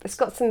 it's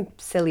got some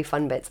silly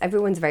fun bits.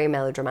 Everyone's very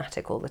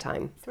melodramatic all the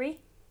time. 3?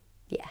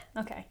 Yeah.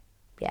 Okay.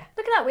 Yeah.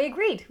 Look at that, we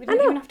agreed. We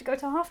didn't even have to go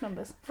to half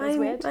numbers. Feels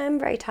weird. I'm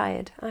very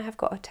tired. I have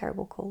got a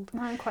terrible cold.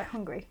 I'm quite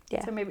hungry.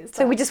 Yeah. So maybe it's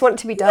So we that. just want it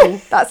to be done.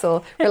 That's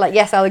all. We're like,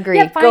 yes, I'll agree.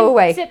 Yeah, fine. Go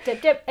away. Zip,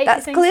 dip, dip. 80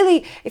 That's things.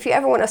 clearly, if you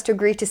ever want us to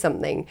agree to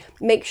something,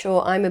 make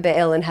sure I'm a bit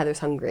ill and Heather's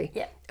hungry.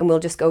 Yeah. And we'll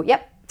just go,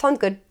 yep, sounds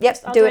good. Yep,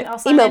 I'll do do it. it. I'll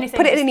sign Email. anything.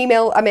 Put it in an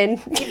email. I'm in.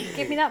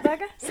 Give me that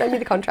burger? Send me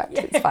the contract.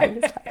 It's fine.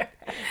 It's fine.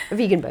 A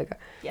vegan burger.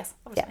 Yes,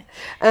 obviously.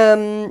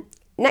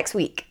 Next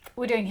week,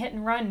 We're doing Hit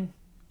and Run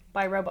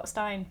by Robot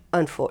Stein.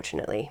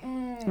 unfortunately,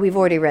 we've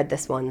already read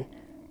this one.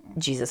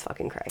 Jesus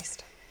fucking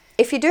Christ.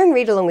 If you're doing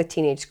Read Along with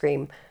Teenage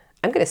Scream,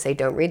 I'm going to say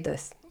don't read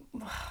this.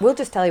 We'll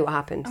just tell you what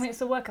happens. I mean, it's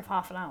the work of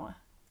half an hour.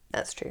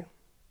 That's true.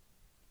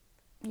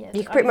 Yeah,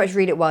 You can pretty much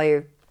read it while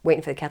you're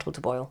waiting for the kettle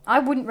to boil. I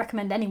wouldn't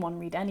recommend anyone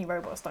read any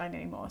Robot Stein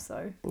anymore,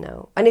 so...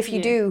 No. And if you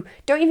Yeah. do,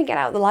 don't even get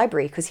out of the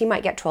library because he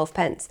might get 12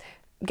 pence.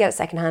 Get it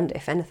second hand,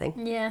 if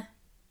anything. Yeah.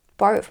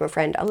 Borrow it from a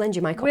friend. I'll lend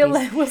you my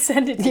copies. We'll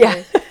send it to Yeah.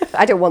 you.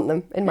 I don't want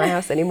them in my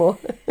house anymore.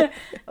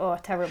 Oh,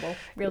 terrible.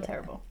 Real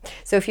terrible.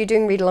 So if you're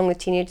doing Read Along with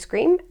Teenage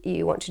Scream,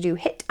 you want to do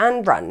Hit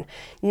and Run.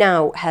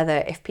 Now,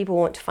 Heather, if people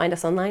want to find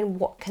us online,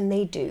 what can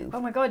they do?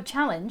 Oh my god,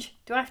 challenge?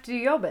 Do I have to do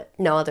your bit?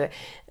 No, I'll do it.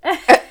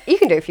 You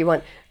can do it if you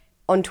want.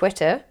 On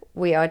Twitter,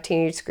 we are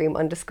Teenage Scream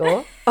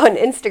 _ On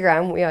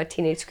Instagram, we are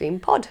Teenage Scream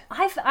Pod.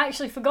 I've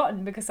actually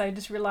forgotten because I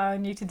just rely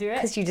on you to do it.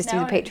 Because you just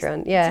now, do the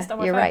Patreon. Yeah, just on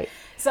my you're phone. right.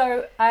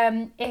 So,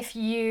 if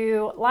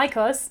you like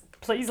us,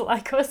 please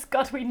like us.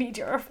 God, we need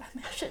your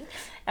permission.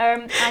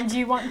 And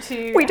you want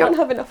to... We don't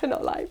have enough in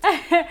our lives.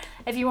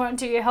 If you want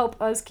to help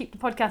us keep the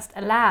podcast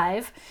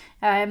alive,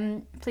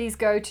 please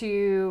go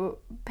to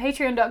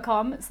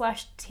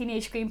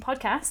patreon.com/Teenage Scream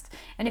Podcast.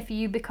 And if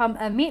you become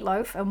a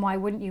meatloaf, and why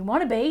wouldn't you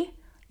want to be,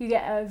 you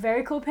get a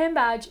very cool pin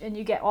badge and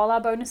you get all our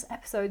bonus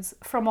episodes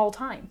from all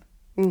time.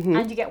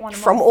 And you get one a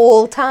From month.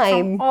 all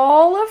time. From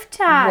all of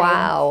time.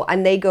 Wow.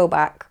 And they go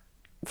back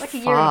It's like a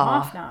year and a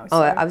half now. So.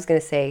 Oh, I was going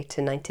to say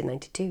to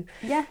 1992.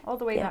 Yeah, all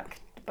the way back.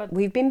 But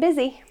we've been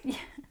busy. Yeah,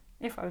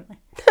 if only.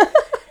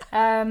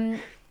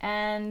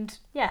 And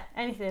yeah,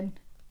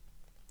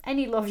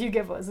 any love you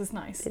give us is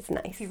nice. It's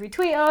nice. If you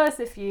retweet us,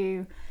 if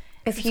you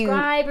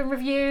subscribe and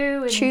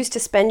review. And choose to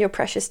spend your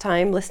precious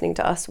time listening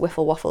to us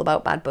whiffle waffle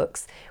about bad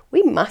books,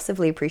 we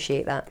massively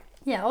appreciate that.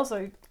 Yeah,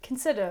 also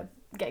consider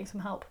getting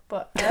some help,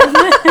 but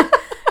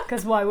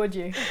because why would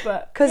you?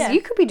 But because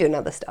you could be doing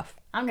other stuff.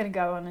 I'm gonna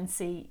go on and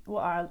see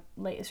what our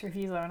latest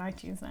reviews are on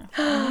iTunes now.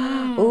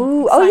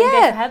 Ooh, oh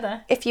yeah.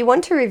 Heather. If you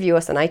want to review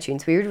us on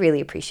iTunes, we would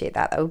really appreciate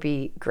that. That would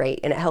be great,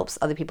 and it helps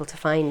other people to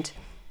find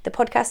the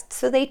podcast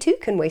so they too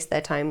can waste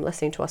their time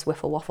listening to us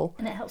whiffle waffle.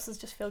 And it helps us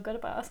just feel good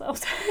about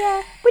ourselves.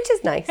 Yeah, which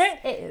is nice.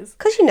 It is.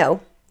 Because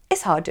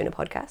it's hard doing a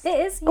podcast.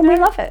 It is. And we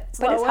love it,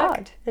 but it's work.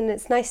 hard. And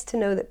it's nice to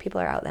know that people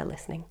are out there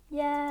listening.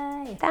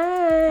 Yay. Thanks.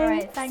 All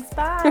right, thanks.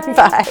 Bye.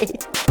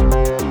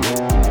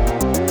 Bye.